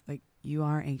anxious. Like, you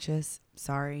are anxious.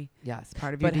 Sorry. Yes. It's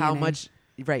part of your But how DNA. much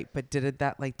Right, but didn't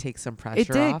that like take some pressure It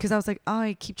did off? because I was like, oh,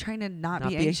 I keep trying to not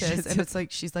be anxious, and it's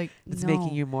like she's like, It's no,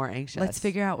 making you more anxious. let's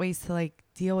figure out ways to like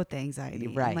deal with the anxiety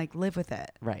Right. and like live with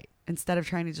it Right. instead of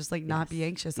trying to just like not be Yes.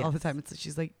 anxious all the Yes. time. It's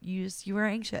she's like, you were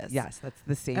anxious. Yes, that's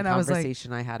the same And I was like-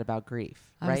 conversation I had about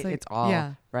grief. I was Right? like, It's all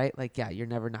yeah. right. Like, yeah, you're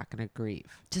never not going to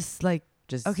grieve. Just like,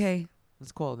 Just okay,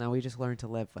 It's cool. Now we just learn to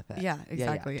live with it. yeah,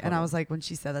 exactly. And I was like, when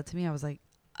she said that to me, I was like,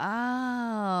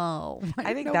 oh, why I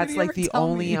did think nobody that's like ever the tell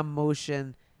only me?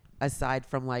 emotion aside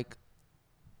from like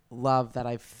love that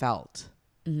I've felt.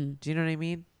 Mhm. Do you know what I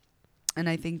mean? And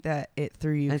I think that it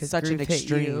threw you And because it's such an grief hit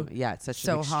extreme. you Yeah, it's such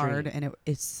so an extreme. hard, and it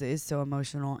is so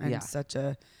emotional and Yeah. such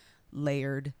a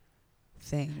layered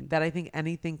thing. That I think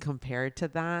anything compared to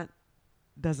that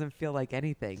doesn't feel like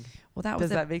anything. Well, that was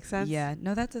Does that make sense? Yeah,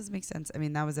 no, that does make sense. I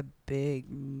mean, that was a big,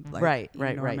 like, right.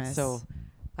 enormous- So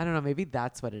I don't know. Maybe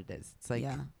that's what it is. It's like,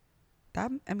 yeah,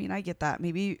 that. I mean, I get that.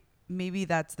 Maybe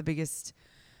that's the biggest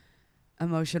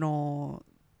emotional,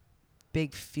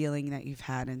 big feeling that you've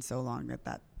had in so long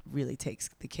that really takes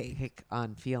the cake. kick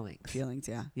on feelings. Feelings,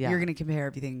 yeah. Yeah. You're gonna compare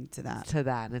everything to that. To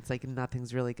that. And it's like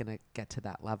nothing's really going to get to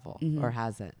that level Mhm. or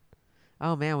hasn't.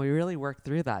 Oh, man. We really worked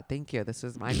through that. Thank you. This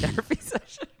was my therapy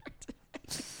session.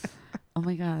 Oh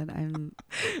my god, I'm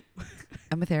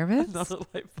a therapist. Another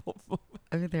light bulb moment.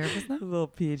 I'm a therapist now. A little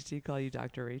PhD, call you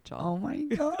Dr. Rachel. Oh my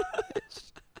gosh.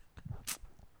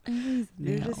 Anyways,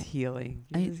 You're no. just healing.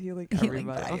 I- You're just healing healing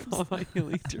everybody vibes. on my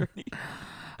healing journey.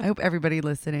 I hope everybody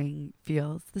listening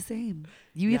feels the same.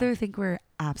 You Yeah. either think we're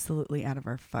absolutely out of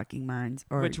our fucking minds,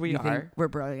 or Which we you think are. we're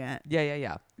brilliant.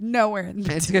 Yeah. Nowhere in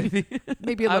It's gonna be.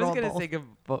 maybe a I was little. gonna of both. think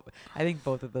of both. I think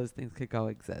both of those things could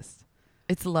coexist.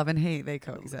 It's love and hate. They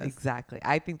coexist. Exactly.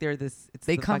 I think they're this. It's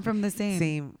They the come fucking from the same.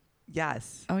 same.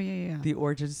 Yes. Oh yeah. The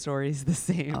origin story is the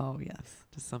same. Oh yes.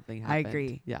 Just something I happened.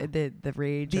 agree. Yeah. The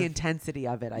rage. The of- intensity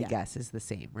of it, I Yeah. guess, is the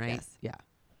same, right? Yes. Yeah.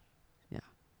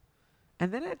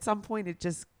 And then at some point, it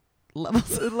just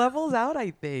it levels out.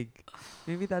 I think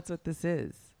maybe that's what this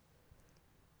is.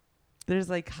 There's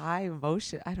like high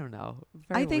emotion. I don't know.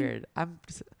 Very I think- weird. I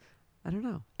don't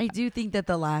know. I do think that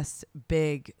the last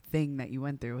big thing that you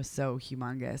went through was so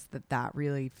humongous that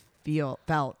really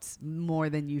felt more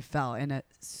than you felt in a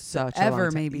Such a long ever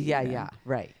time. maybe. Yeah. even. Yeah.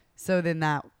 Right. So then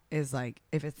that is like,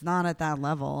 if it's not at that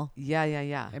level,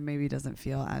 Yeah. it maybe doesn't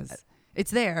feel as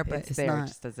it's there, but it's there. It not.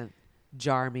 just doesn't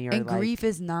jar me or And like. grief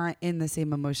is not in the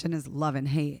same emotion as love and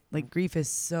hate. Like grief is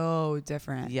so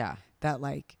different Yeah. that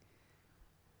like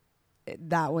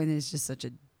that one is just such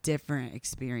a different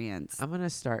experience. I'm gonna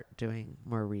start doing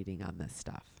more reading on this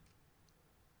stuff,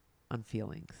 on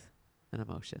feelings and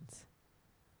emotions.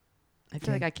 I feel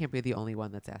Okay. like I can't be the only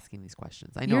one that's asking these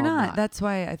questions. I know You're I'm not. not. That's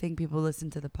why I think people listen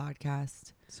to the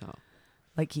podcast, So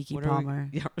like Kiki what are we- Palmer.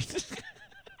 Yeah.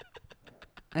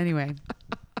 Anyway,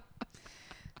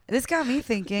 this got me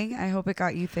thinking. I hope it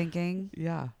got you thinking.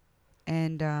 Yeah.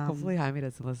 And Hopefully Jaime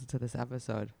doesn't listen to this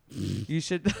episode. You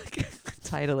should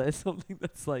title it something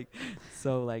that's like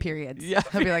so like periods. Yeah.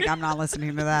 He'll be like, I'm not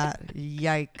listening to that.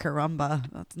 Yike, caramba.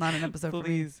 That's not an episode for me.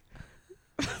 Please.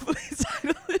 Please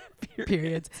title it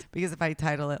Periods. Because if I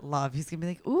title it love, he's gonna be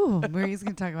like, ooh, Marie's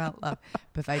gonna talk about love.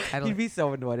 But if I title He'd it be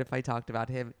so annoyed if I talked about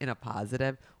him in a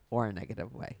positive or a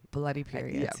negative way. bloody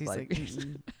periods, yeah, he's bloody like, periods.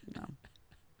 no.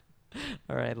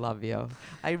 All right, love you.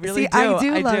 I really See, do. I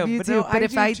do love you but too. no, but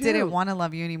if do I too. didn't want to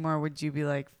love you anymore, would you be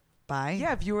like, bye?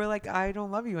 Yeah, if you were like, I don't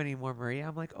love you anymore, Marie,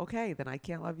 I'm like, okay, then I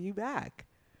can't love you back.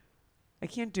 I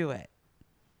can't do it.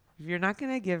 If you're not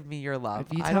gonna give me your love,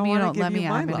 If you I tell don't me you wanna don't give love me,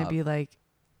 my I'm gonna love. be like,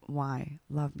 why?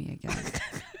 Love me again.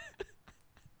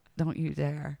 Don't you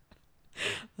dare.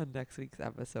 On next week's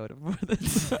episode of More Than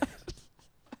Sex.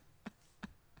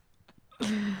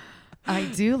 I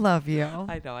do love you.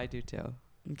 I know, I do too.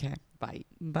 Okay. Bye.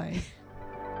 Bye.